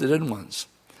grafted in ones.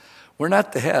 We're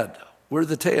not the head. We're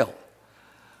the tail.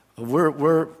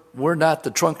 We're not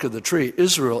the trunk of the tree.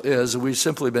 Israel is, and we've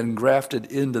simply been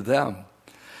grafted into them.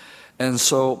 And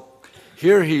so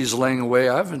here he's laying away.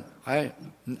 I've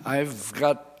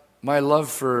got my love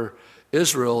for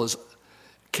Israel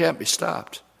can't be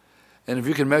stopped. And if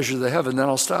you can measure the heaven, then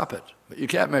I'll stop it. But you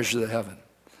can't measure the heaven.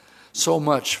 So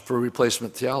much for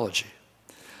replacement theology.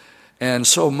 And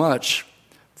so much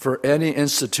for any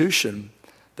institution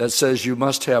that says you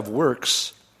must have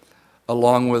works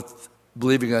along with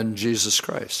believing on Jesus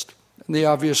Christ. And the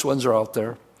obvious ones are out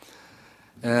there.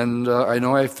 And I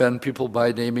know I offend people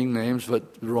by naming names,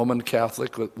 but the Roman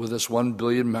Catholic, with its 1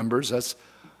 billion members, that's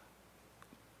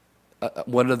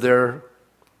one of their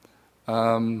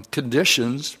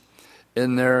conditions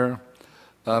in their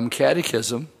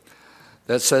catechism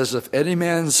that says, if any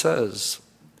man says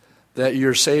that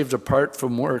you're saved apart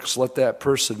from works, let that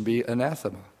person be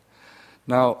anathema.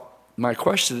 Now, my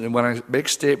question, and when I make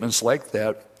statements like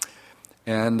that,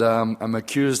 and I'm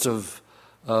accused of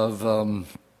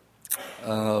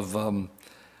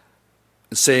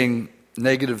saying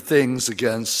negative things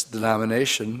against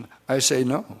denomination, I say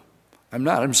no. I'm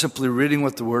not. I'm simply reading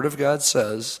what the Word of God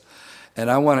says, and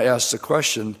I want to ask the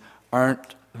question,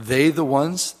 aren't they the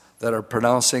ones that are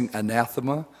pronouncing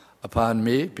anathema upon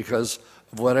me because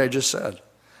of what I just said?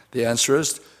 The answer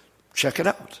is, check it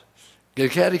out.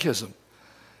 Get a catechism.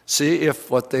 See if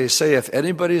what they say, if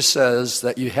anybody says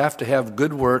that you have to have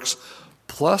good works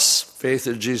plus faith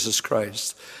in Jesus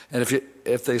Christ, and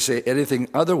if they say anything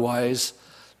otherwise,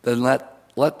 then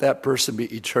let that person be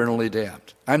eternally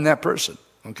damned. I'm that person,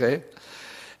 okay?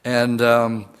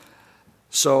 And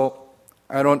so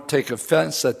I don't take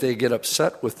offense that they get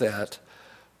upset with that,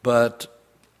 but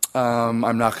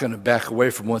I'm not going to back away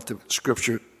from what the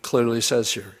Scripture clearly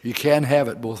says here. You can't have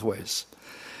it both ways.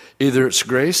 Either it's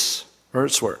grace or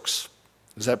it's works.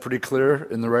 Is that pretty clear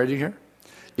in the writing here?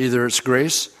 Either it's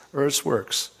grace or it's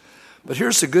works. But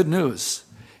here's the good news.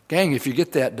 Gang, if you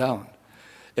get that down,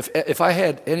 if I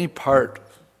had any part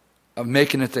of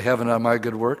making it to heaven on my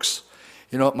good works,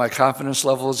 you know what my confidence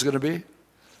level is going to be?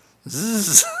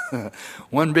 Zzz,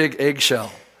 one big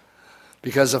eggshell.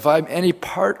 Because if I'm any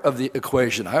part of the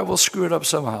equation, I will screw it up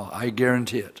somehow. I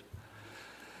guarantee it.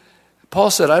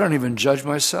 Paul said, I don't even judge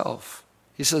myself.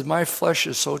 He says, my flesh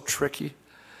is so tricky,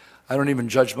 I don't even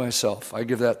judge myself. I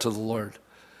give that to the Lord.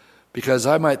 Because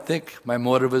I might think my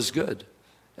motive is good.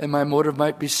 And my motive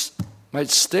might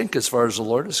stink as far as the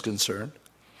Lord is concerned.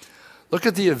 Look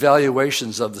at the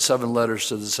evaluations of the 7 letters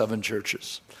to the 7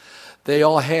 churches. They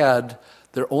all had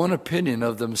their own opinion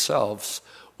of themselves,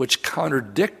 which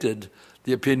contradicted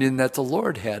the opinion that the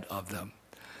Lord had of them.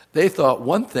 They thought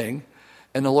one thing,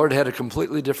 and the Lord had a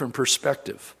completely different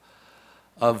perspective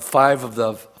of 5 of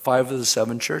the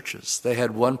 7 churches. They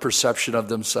had one perception of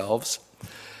themselves,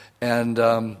 and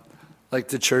like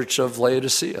the church of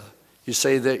Laodicea, you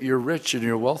say that you're rich and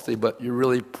you're wealthy, but you're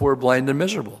really poor, blind, and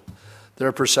miserable.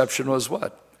 Their perception was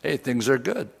what? Hey, things are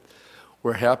good.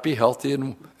 We're happy, healthy,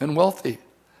 and wealthy.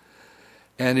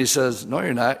 And he says, no,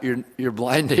 you're not. You're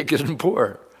blind, naked, and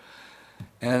poor.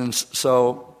 And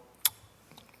so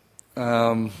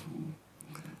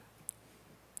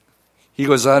he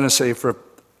goes on to say, for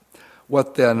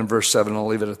what then, in verse 7, I'll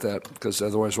leave it at that, because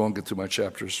otherwise we won't get through my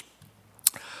chapters.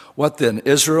 What then?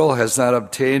 Israel has not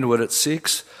obtained what it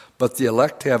seeks, but the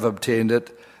elect have obtained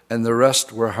it, and the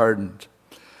rest were hardened.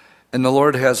 And the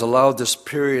Lord has allowed this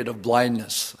period of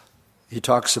blindness. He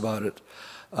talks about it.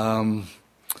 And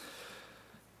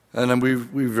then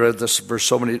we've read this verse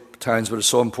so many times, but it's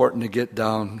so important to get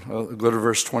down. Go to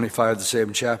verse 25, the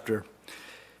same chapter.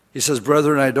 He says,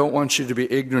 brethren, I don't want you to be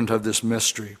ignorant of this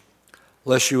mystery,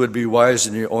 lest you would be wise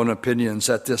in your own opinions,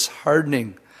 that this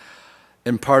hardening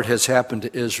in part has happened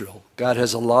to Israel. God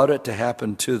has allowed it to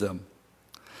happen to them.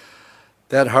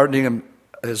 That hardening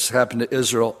has happened to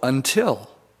Israel until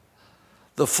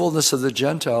the fullness of the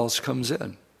Gentiles comes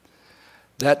in.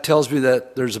 That tells me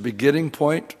that there's a beginning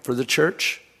point for the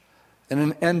church and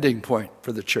an ending point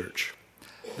for the church.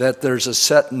 That there's a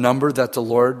set number that the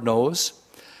Lord knows,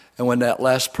 and when that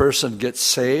last person gets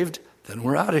saved, then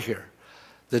we're out of here.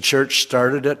 The church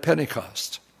started at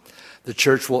Pentecost. The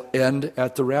church will end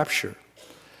at the rapture.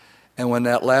 And when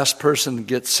that last person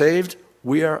gets saved,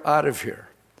 we are out of here.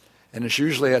 And it's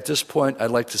usually at this point,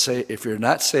 I'd like to say, if you're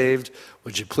not saved,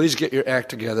 would you please get your act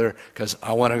together, because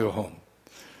I want to go home.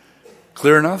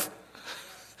 Clear enough?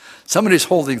 Somebody's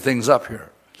holding things up here.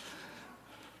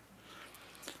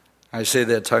 I say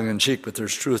that tongue-in-cheek, but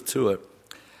there's truth to it.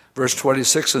 Verse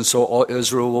 26, and so all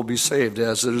Israel will be saved.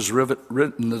 As it is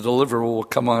written, the deliverer will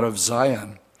come out of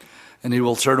Zion, and he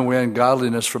will turn away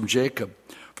ungodliness from Jacob.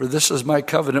 For this is my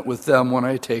covenant with them when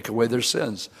I take away their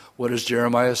sins. What is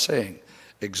Jeremiah saying?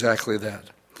 Exactly that.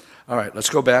 All right, let's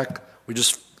go back. We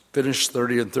just finished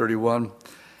 30 and 31,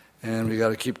 and we got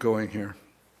to keep going here.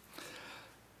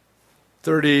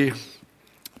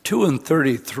 32 and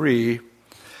 33,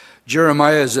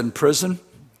 Jeremiah is in prison.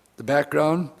 The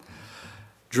background,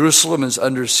 Jerusalem is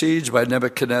under siege by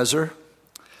Nebuchadnezzar,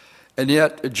 and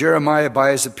yet Jeremiah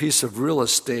buys a piece of real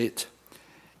estate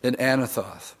in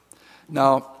Anathoth.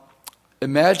 Now,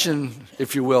 imagine,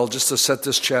 if you will, just to set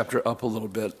this chapter up a little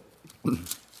bit,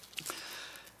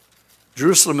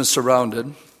 Jerusalem is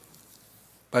surrounded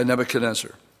by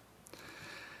Nebuchadnezzar.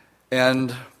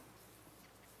 And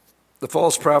the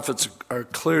false prophets are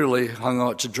clearly hung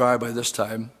out to dry by this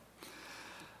time.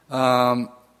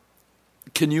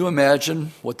 Can you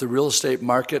imagine what the real estate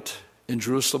market in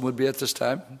Jerusalem would be at this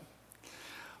time?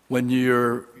 When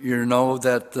you know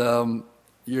that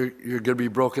you're going to be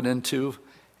broken into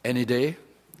any day?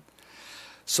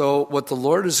 So what the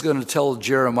Lord is going to tell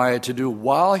Jeremiah to do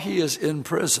while he is in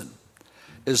prison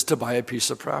is to buy a piece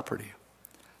of property.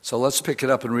 So let's pick it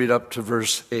up and read up to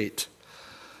verse 8.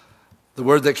 The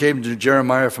word that came to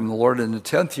Jeremiah from the Lord in the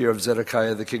 10th year of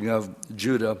Zedekiah, the king of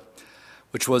Judah,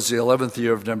 which was the 11th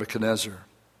year of Nebuchadnezzar.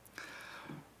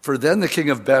 For then the king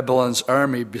of Babylon's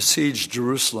army besieged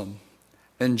Jerusalem,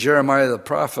 and Jeremiah the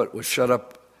prophet was shut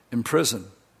up in prison,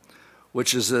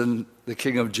 which is in the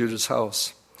king of Judah's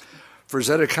house. For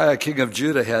Zedekiah, king of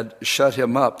Judah, had shut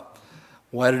him up.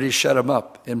 Why did he shut him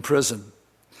up in prison?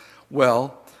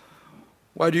 Well,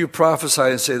 why do you prophesy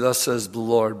and say, thus says the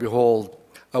Lord, behold,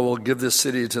 I will give this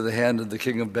city to the hand of the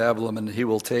king of Babylon, and he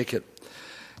will take it.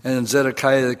 And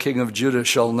Zedekiah, the king of Judah,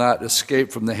 shall not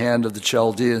escape from the hand of the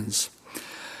Chaldeans,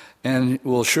 and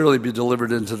will surely be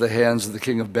delivered into the hands of the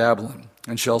king of Babylon,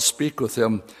 and shall speak with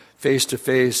him face to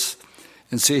face,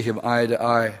 and see him eye to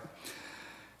eye.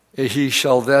 He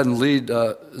shall then lead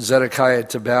Zedekiah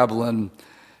to Babylon,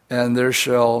 and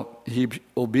he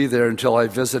will be there until I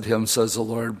visit him, says the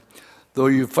Lord. Though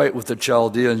you fight with the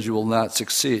Chaldeans, you will not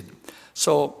succeed.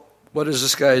 So what does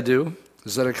this guy do,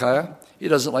 Zedekiah? He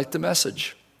doesn't like the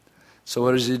message. So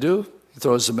what does he do? He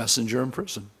throws the messenger in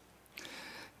prison.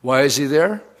 Why is he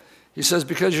there? He says,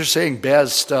 because you're saying bad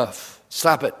stuff.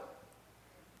 Stop it.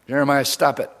 Jeremiah,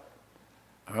 stop it.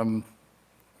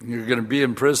 You're going to be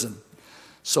in prison.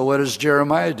 So what does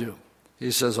Jeremiah do?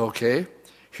 He says, okay,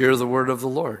 hear the word of the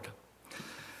Lord.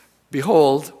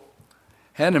 Behold,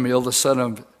 Hanameel, the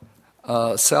son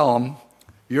of Salem,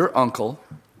 your uncle,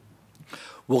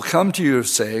 will come to you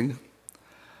saying,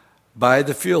 buy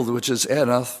the field which is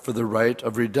Anath for the right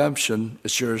of redemption.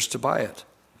 It's yours to buy it.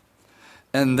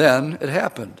 And then it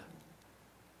happened.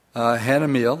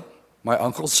 Hanameel, my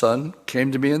uncle's son,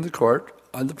 came to me in the court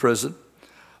on the prison,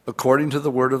 according to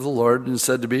the word of the Lord, and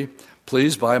said to me,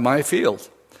 please buy my field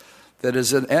that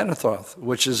is in Anathoth,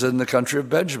 which is in the country of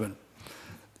Benjamin.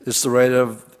 It's the right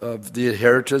of the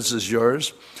inheritance is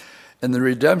yours, and the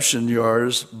redemption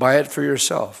yours. Buy it for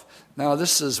yourself. Now,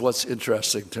 this is what's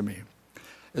interesting to me,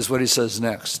 is what he says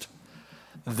next.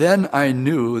 Then I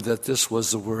knew that this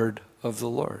was the word of the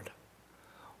Lord.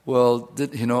 Well,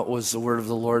 didn't he know it was the word of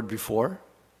the Lord before?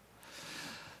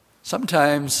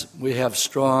 Sometimes we have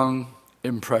strong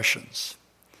impressions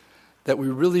that we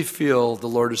really feel the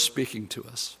Lord is speaking to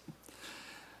us.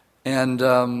 And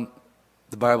the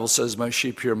Bible says, my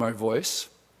sheep hear my voice.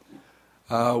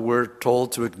 We're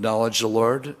told to acknowledge the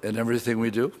Lord in everything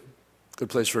we do. Good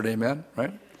place for an amen,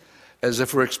 right? As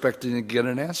if we're expecting to get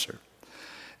an answer.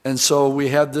 And so we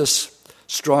have this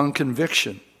strong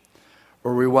conviction,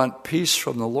 or we want peace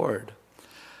from the Lord.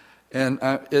 And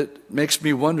it makes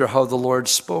me wonder how the Lord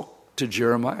spoke to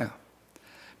Jeremiah.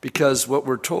 Because what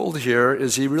we're told here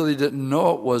is he really didn't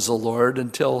know it was the Lord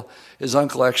until his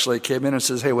uncle actually came in and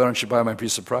says, hey, why don't you buy my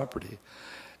piece of property?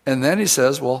 And then he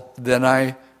says, well, then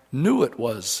I knew it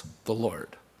was the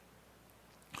Lord.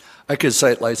 I could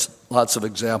cite lots of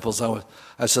examples.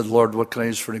 I said, Lord, what can I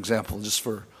use for an example, just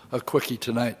for a quickie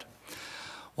tonight?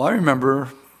 Well, I remember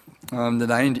in the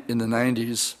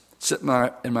 90s, sitting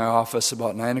in my office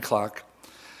about 9 o'clock,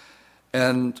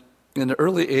 and in the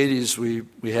early 80s,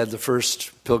 we had the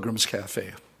first Pilgrim's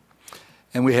Cafe.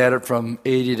 And we had it from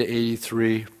 80 to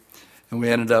 83, and we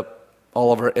ended up,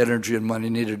 all of our energy and money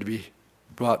needed to be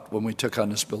brought when we took on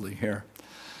this building here.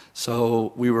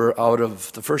 So we were out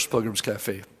of the first Pilgrim's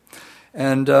Cafe,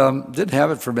 and didn't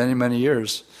have it for many, many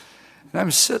years. And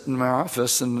I'm sitting in my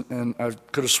office, and I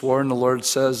could have sworn the Lord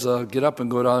says, get up and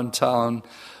go downtown.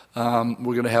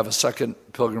 We're going to have a second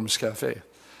Pilgrim's Cafe.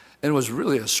 And it was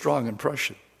really a strong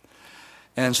impression.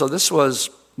 And so this was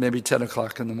maybe 10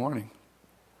 o'clock in the morning.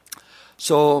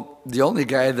 So the only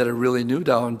guy that I really knew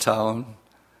downtown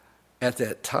at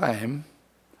that time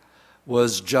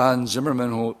was John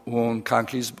Zimmerman, who owned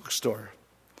Conkey's bookstore.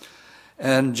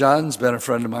 And John's been a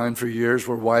friend of mine for years.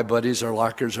 We're Y buddies. Our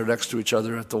lockers are next to each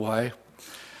other at the Y.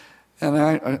 And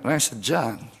I said,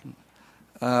 John,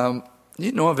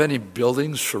 you know of any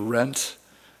buildings for rent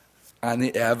on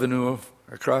the avenue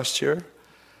across here?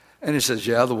 And he says,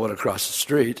 yeah, the one across the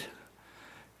street.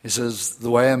 He says, the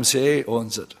YMCA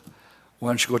owns it. Why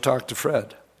don't you go talk to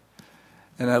Fred?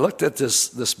 And I looked at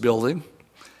this building,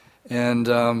 and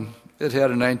it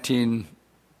had a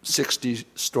 1960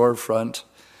 storefront.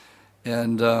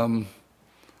 And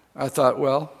I thought,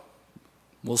 well,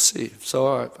 we'll see.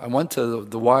 So I went to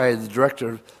the Y. The director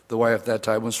of the Y at that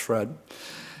time was Fred.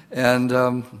 And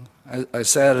I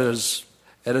sat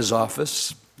at his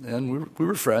office, and we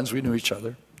were friends. We knew each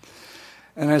other.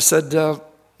 And I said,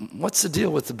 what's the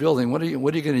deal with the building? What are you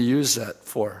going to use that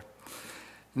for?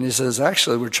 And he says,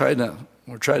 actually, we're trying to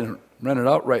rent it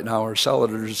out right now or sell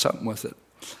it or do something with it.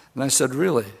 And I said,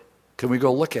 really? Can we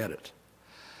go look at it?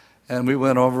 And we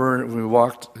went over and we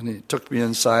walked, and he took me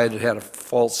inside. It had a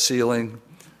false ceiling,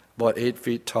 about 8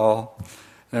 feet tall.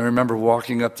 And I remember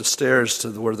walking up the stairs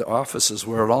to where the offices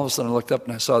were, and all of a sudden I looked up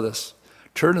and I saw this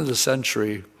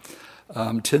turn-of-the-century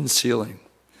tin ceiling.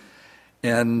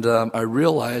 And I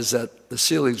realized that the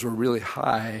ceilings were really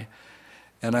high,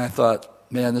 and I thought,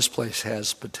 man, this place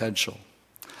has potential.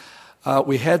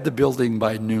 We had the building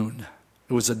by noon.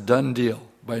 It was a done deal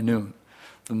by noon.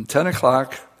 From 10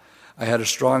 o'clock, I had a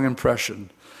strong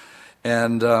impression,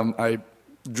 and I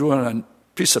drew on a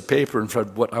piece of paper in front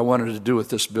of what I wanted to do with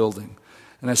this building.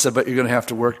 And I said, but you're going to have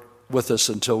to work with us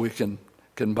until we can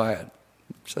buy it.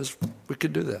 He says, we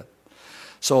could do that.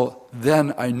 So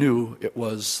then I knew it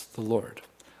was the Lord.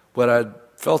 What I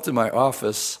felt in my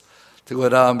office to go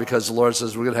down because the Lord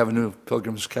says, we're going to have a new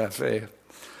Pilgrim's Cafe.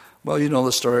 Well, you know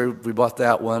the story. We bought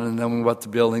that one, and then we bought the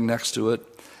building next to it.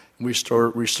 And we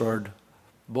restored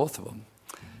both of them.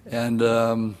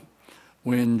 And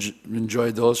we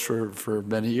enjoyed those for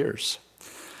many years.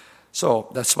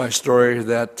 So that's my story,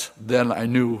 that then I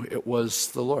knew it was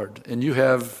the Lord. And you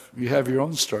have your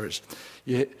own stories.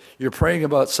 You're praying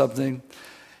about something,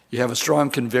 you have a strong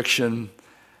conviction,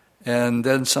 and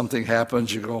then something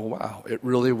happens, you go, wow, it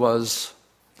really was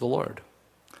the Lord.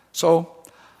 So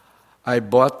I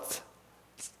bought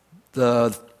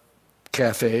the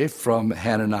cafe from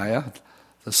Hananiah,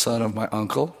 the son of my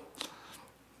uncle.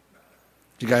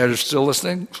 You guys are still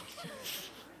listening?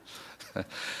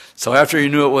 So after he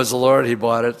knew it was the Lord, he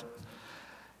bought it.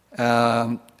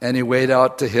 And he weighed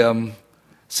out to him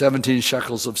 17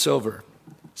 shekels of silver.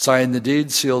 Signed the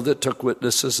deed, sealed it, took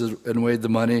witnesses, and weighed the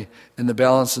money in the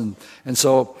balance. And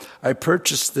so I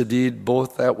purchased the deed,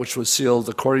 both that which was sealed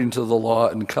according to the law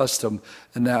and custom,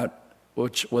 and that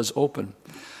which was open.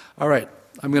 All right,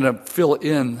 I'm going to fill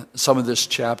in some of this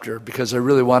chapter because I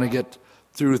really want to get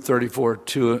through 34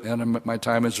 too, and my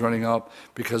time is running out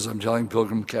because I'm telling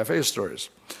Pilgrim Cafe stories.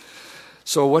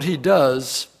 So what he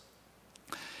does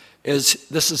is,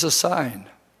 this is a sign.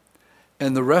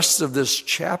 And the rest of this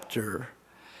chapter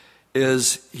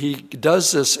is, he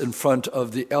does this in front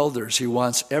of the elders. He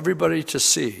wants everybody to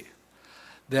see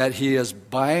that he is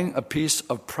buying a piece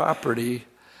of property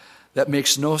that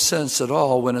makes no sense at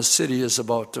all when a city is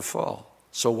about to fall.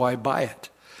 So why buy it?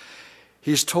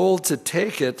 He's told to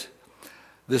take it,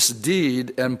 this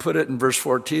deed, and put it in verse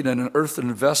 14 in an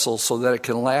earthen vessel so that it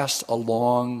can last a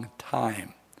long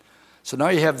time. So now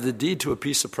you have the deed to a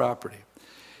piece of property.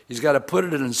 He's got to put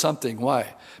it in something.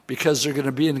 Why? Because they're going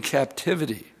to be in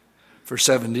captivity for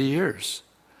 70 years.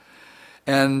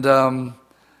 And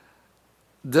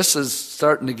this is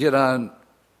starting to get on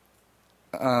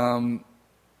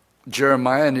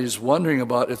Jeremiah, and he's wondering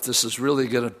about if this is really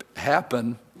going to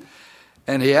happen.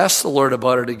 And he asks the Lord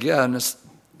about it again. It's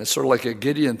sort of like a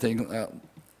Gideon thing,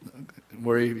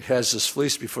 where he has this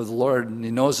fleece before the Lord, and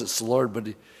he knows it's the Lord, but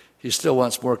he still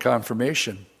wants more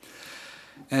confirmation.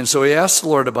 And so he asks the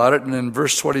Lord about it, and in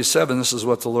verse 27, this is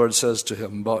what the Lord says to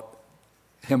him about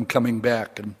him coming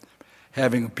back and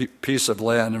having a piece of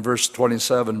land. In verse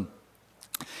 27,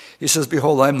 he says,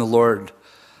 behold, I am the Lord,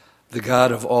 the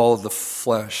God of all the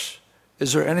flesh.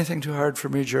 Is there anything too hard for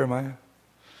me, Jeremiah?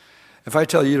 If I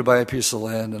tell you to buy a piece of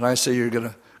land, and I say you're going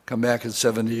to come back in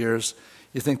 70 years,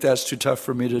 you think that's too tough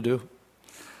for me to do?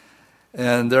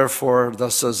 And therefore,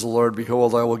 thus says the Lord,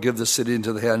 behold, I will give the city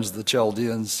into the hands of the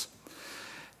Chaldeans,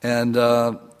 and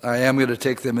I am going to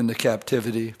take them into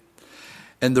captivity.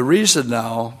 And the reason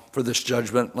now for this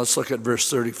judgment, let's look at verse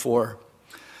 34.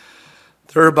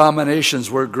 Their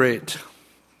abominations were great,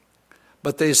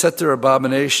 but they set their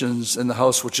abominations in the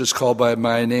house which is called by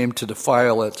my name to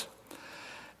defile it.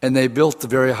 And they built the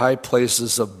very high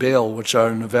places of Baal, which are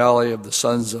in the valley of the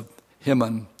sons of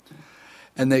Hinnom.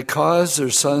 And they caused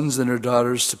their sons and their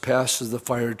daughters to pass through the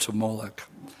fire to Molech.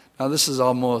 Now this is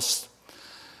almost,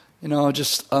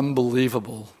 just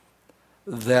unbelievable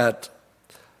that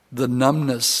the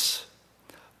numbness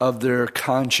of their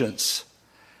conscience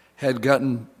had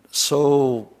gotten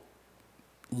so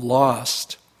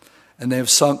lost, and they have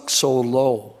sunk so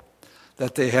low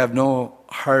that they have no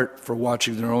heart for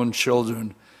watching their own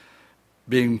children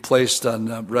being placed on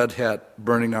the red hat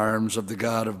burning arms of the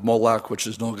god of Moloch, which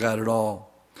is no god at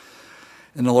all.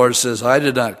 And the Lord says, I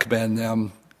did not command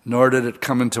them, nor did it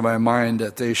come into my mind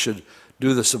that they should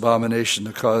do this abomination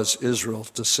to cause Israel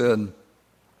to sin.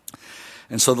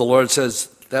 And so the Lord says,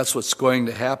 that's what's going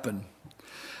to happen.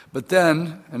 But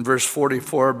then, in verse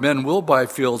 44, men will buy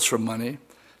fields for money,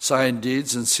 sign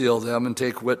deeds and seal them, and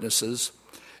take witnesses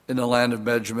in the land of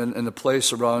Benjamin, in the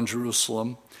place around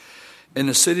Jerusalem, in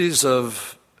the cities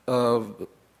of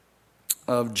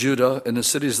Judah, in the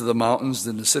cities of the mountains,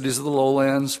 in the cities of the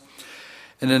lowlands,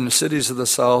 and in the cities of the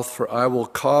south, for I will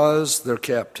cause their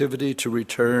captivity to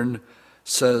return,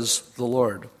 says the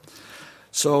Lord.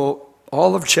 So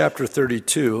all of chapter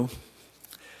 32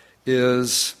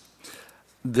 is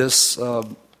this,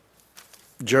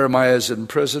 Jeremiah is in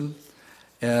prison,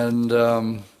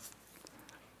 and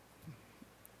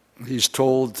he's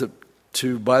told to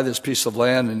to buy this piece of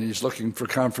land, and he's looking for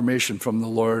confirmation from the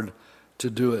Lord to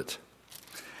do it.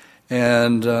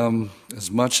 And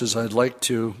as much as I'd like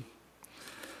to,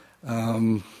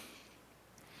 I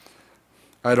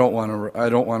don't want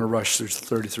to rush through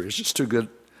 33. It's just too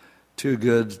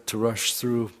good to rush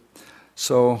through.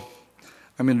 So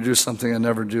I'm going to do something I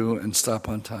never do and stop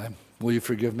on time. Will you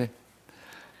forgive me?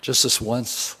 Just this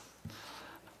once.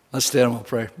 Let's stand and we'll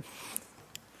pray.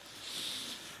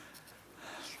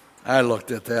 I looked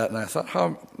at that and I thought,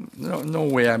 no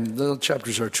way, the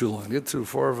chapters are too long. Get through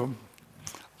 4 of them.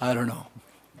 I don't know.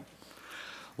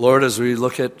 Lord, as we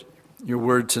look at your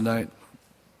word tonight,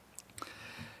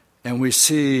 and we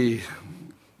see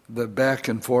the back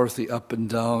and forth, the up and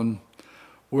down,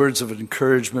 words of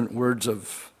encouragement, words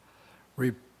of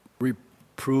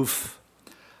reproof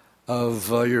of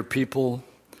your people,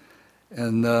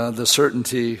 and the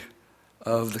certainty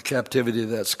of the captivity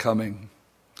that's coming.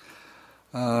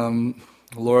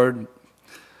 Lord,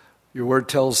 your word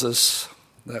tells us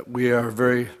that we are a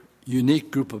very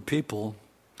unique group of people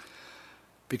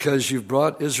because you've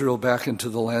brought Israel back into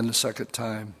the land a second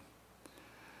time.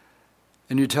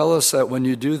 And you tell us that when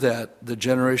you do that, the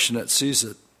generation that sees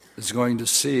it is going to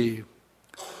see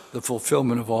the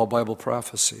fulfillment of all Bible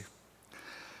prophecy.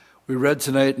 We read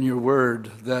tonight in your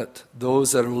word that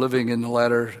those that are living in the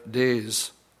latter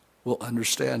days will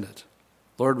understand it.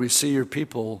 Lord, we see your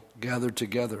people gathered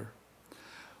together.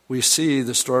 We see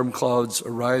the storm clouds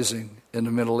arising in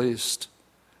the Middle East,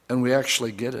 and we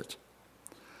actually get it.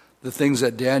 The things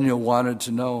that Daniel wanted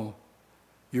to know,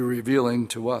 you're revealing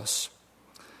to us.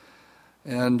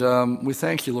 And we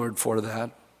thank you, Lord, for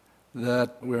that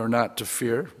we are not to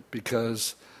fear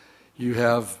because you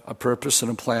have a purpose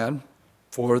and a plan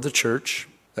for the church,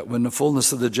 that when the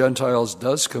fullness of the Gentiles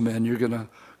does come in, you're going to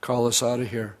call us out of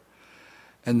here.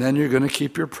 And then you're going to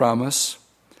keep your promise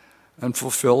and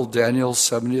fulfill Daniel's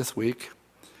 70th week.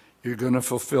 You're going to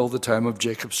fulfill the time of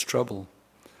Jacob's trouble.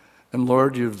 And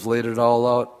Lord, you've laid it all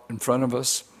out in front of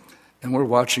us, and we're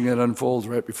watching it unfold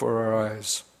right before our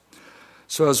eyes.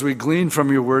 So as we glean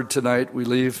from your word tonight, we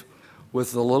leave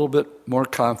with a little bit more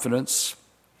confidence,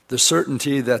 the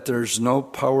certainty that there's no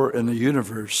power in the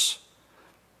universe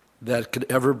that could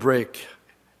ever break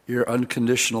your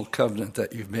unconditional covenant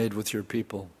that you've made with your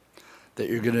people, that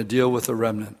you're going to deal with a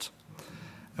remnant.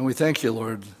 And we thank you,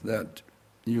 Lord, that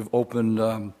you've opened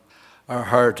our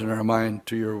heart and our mind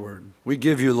to your word. We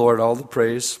give you, Lord, all the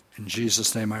praise. In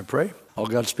Jesus' name I pray. All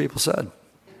God's people said,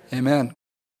 amen.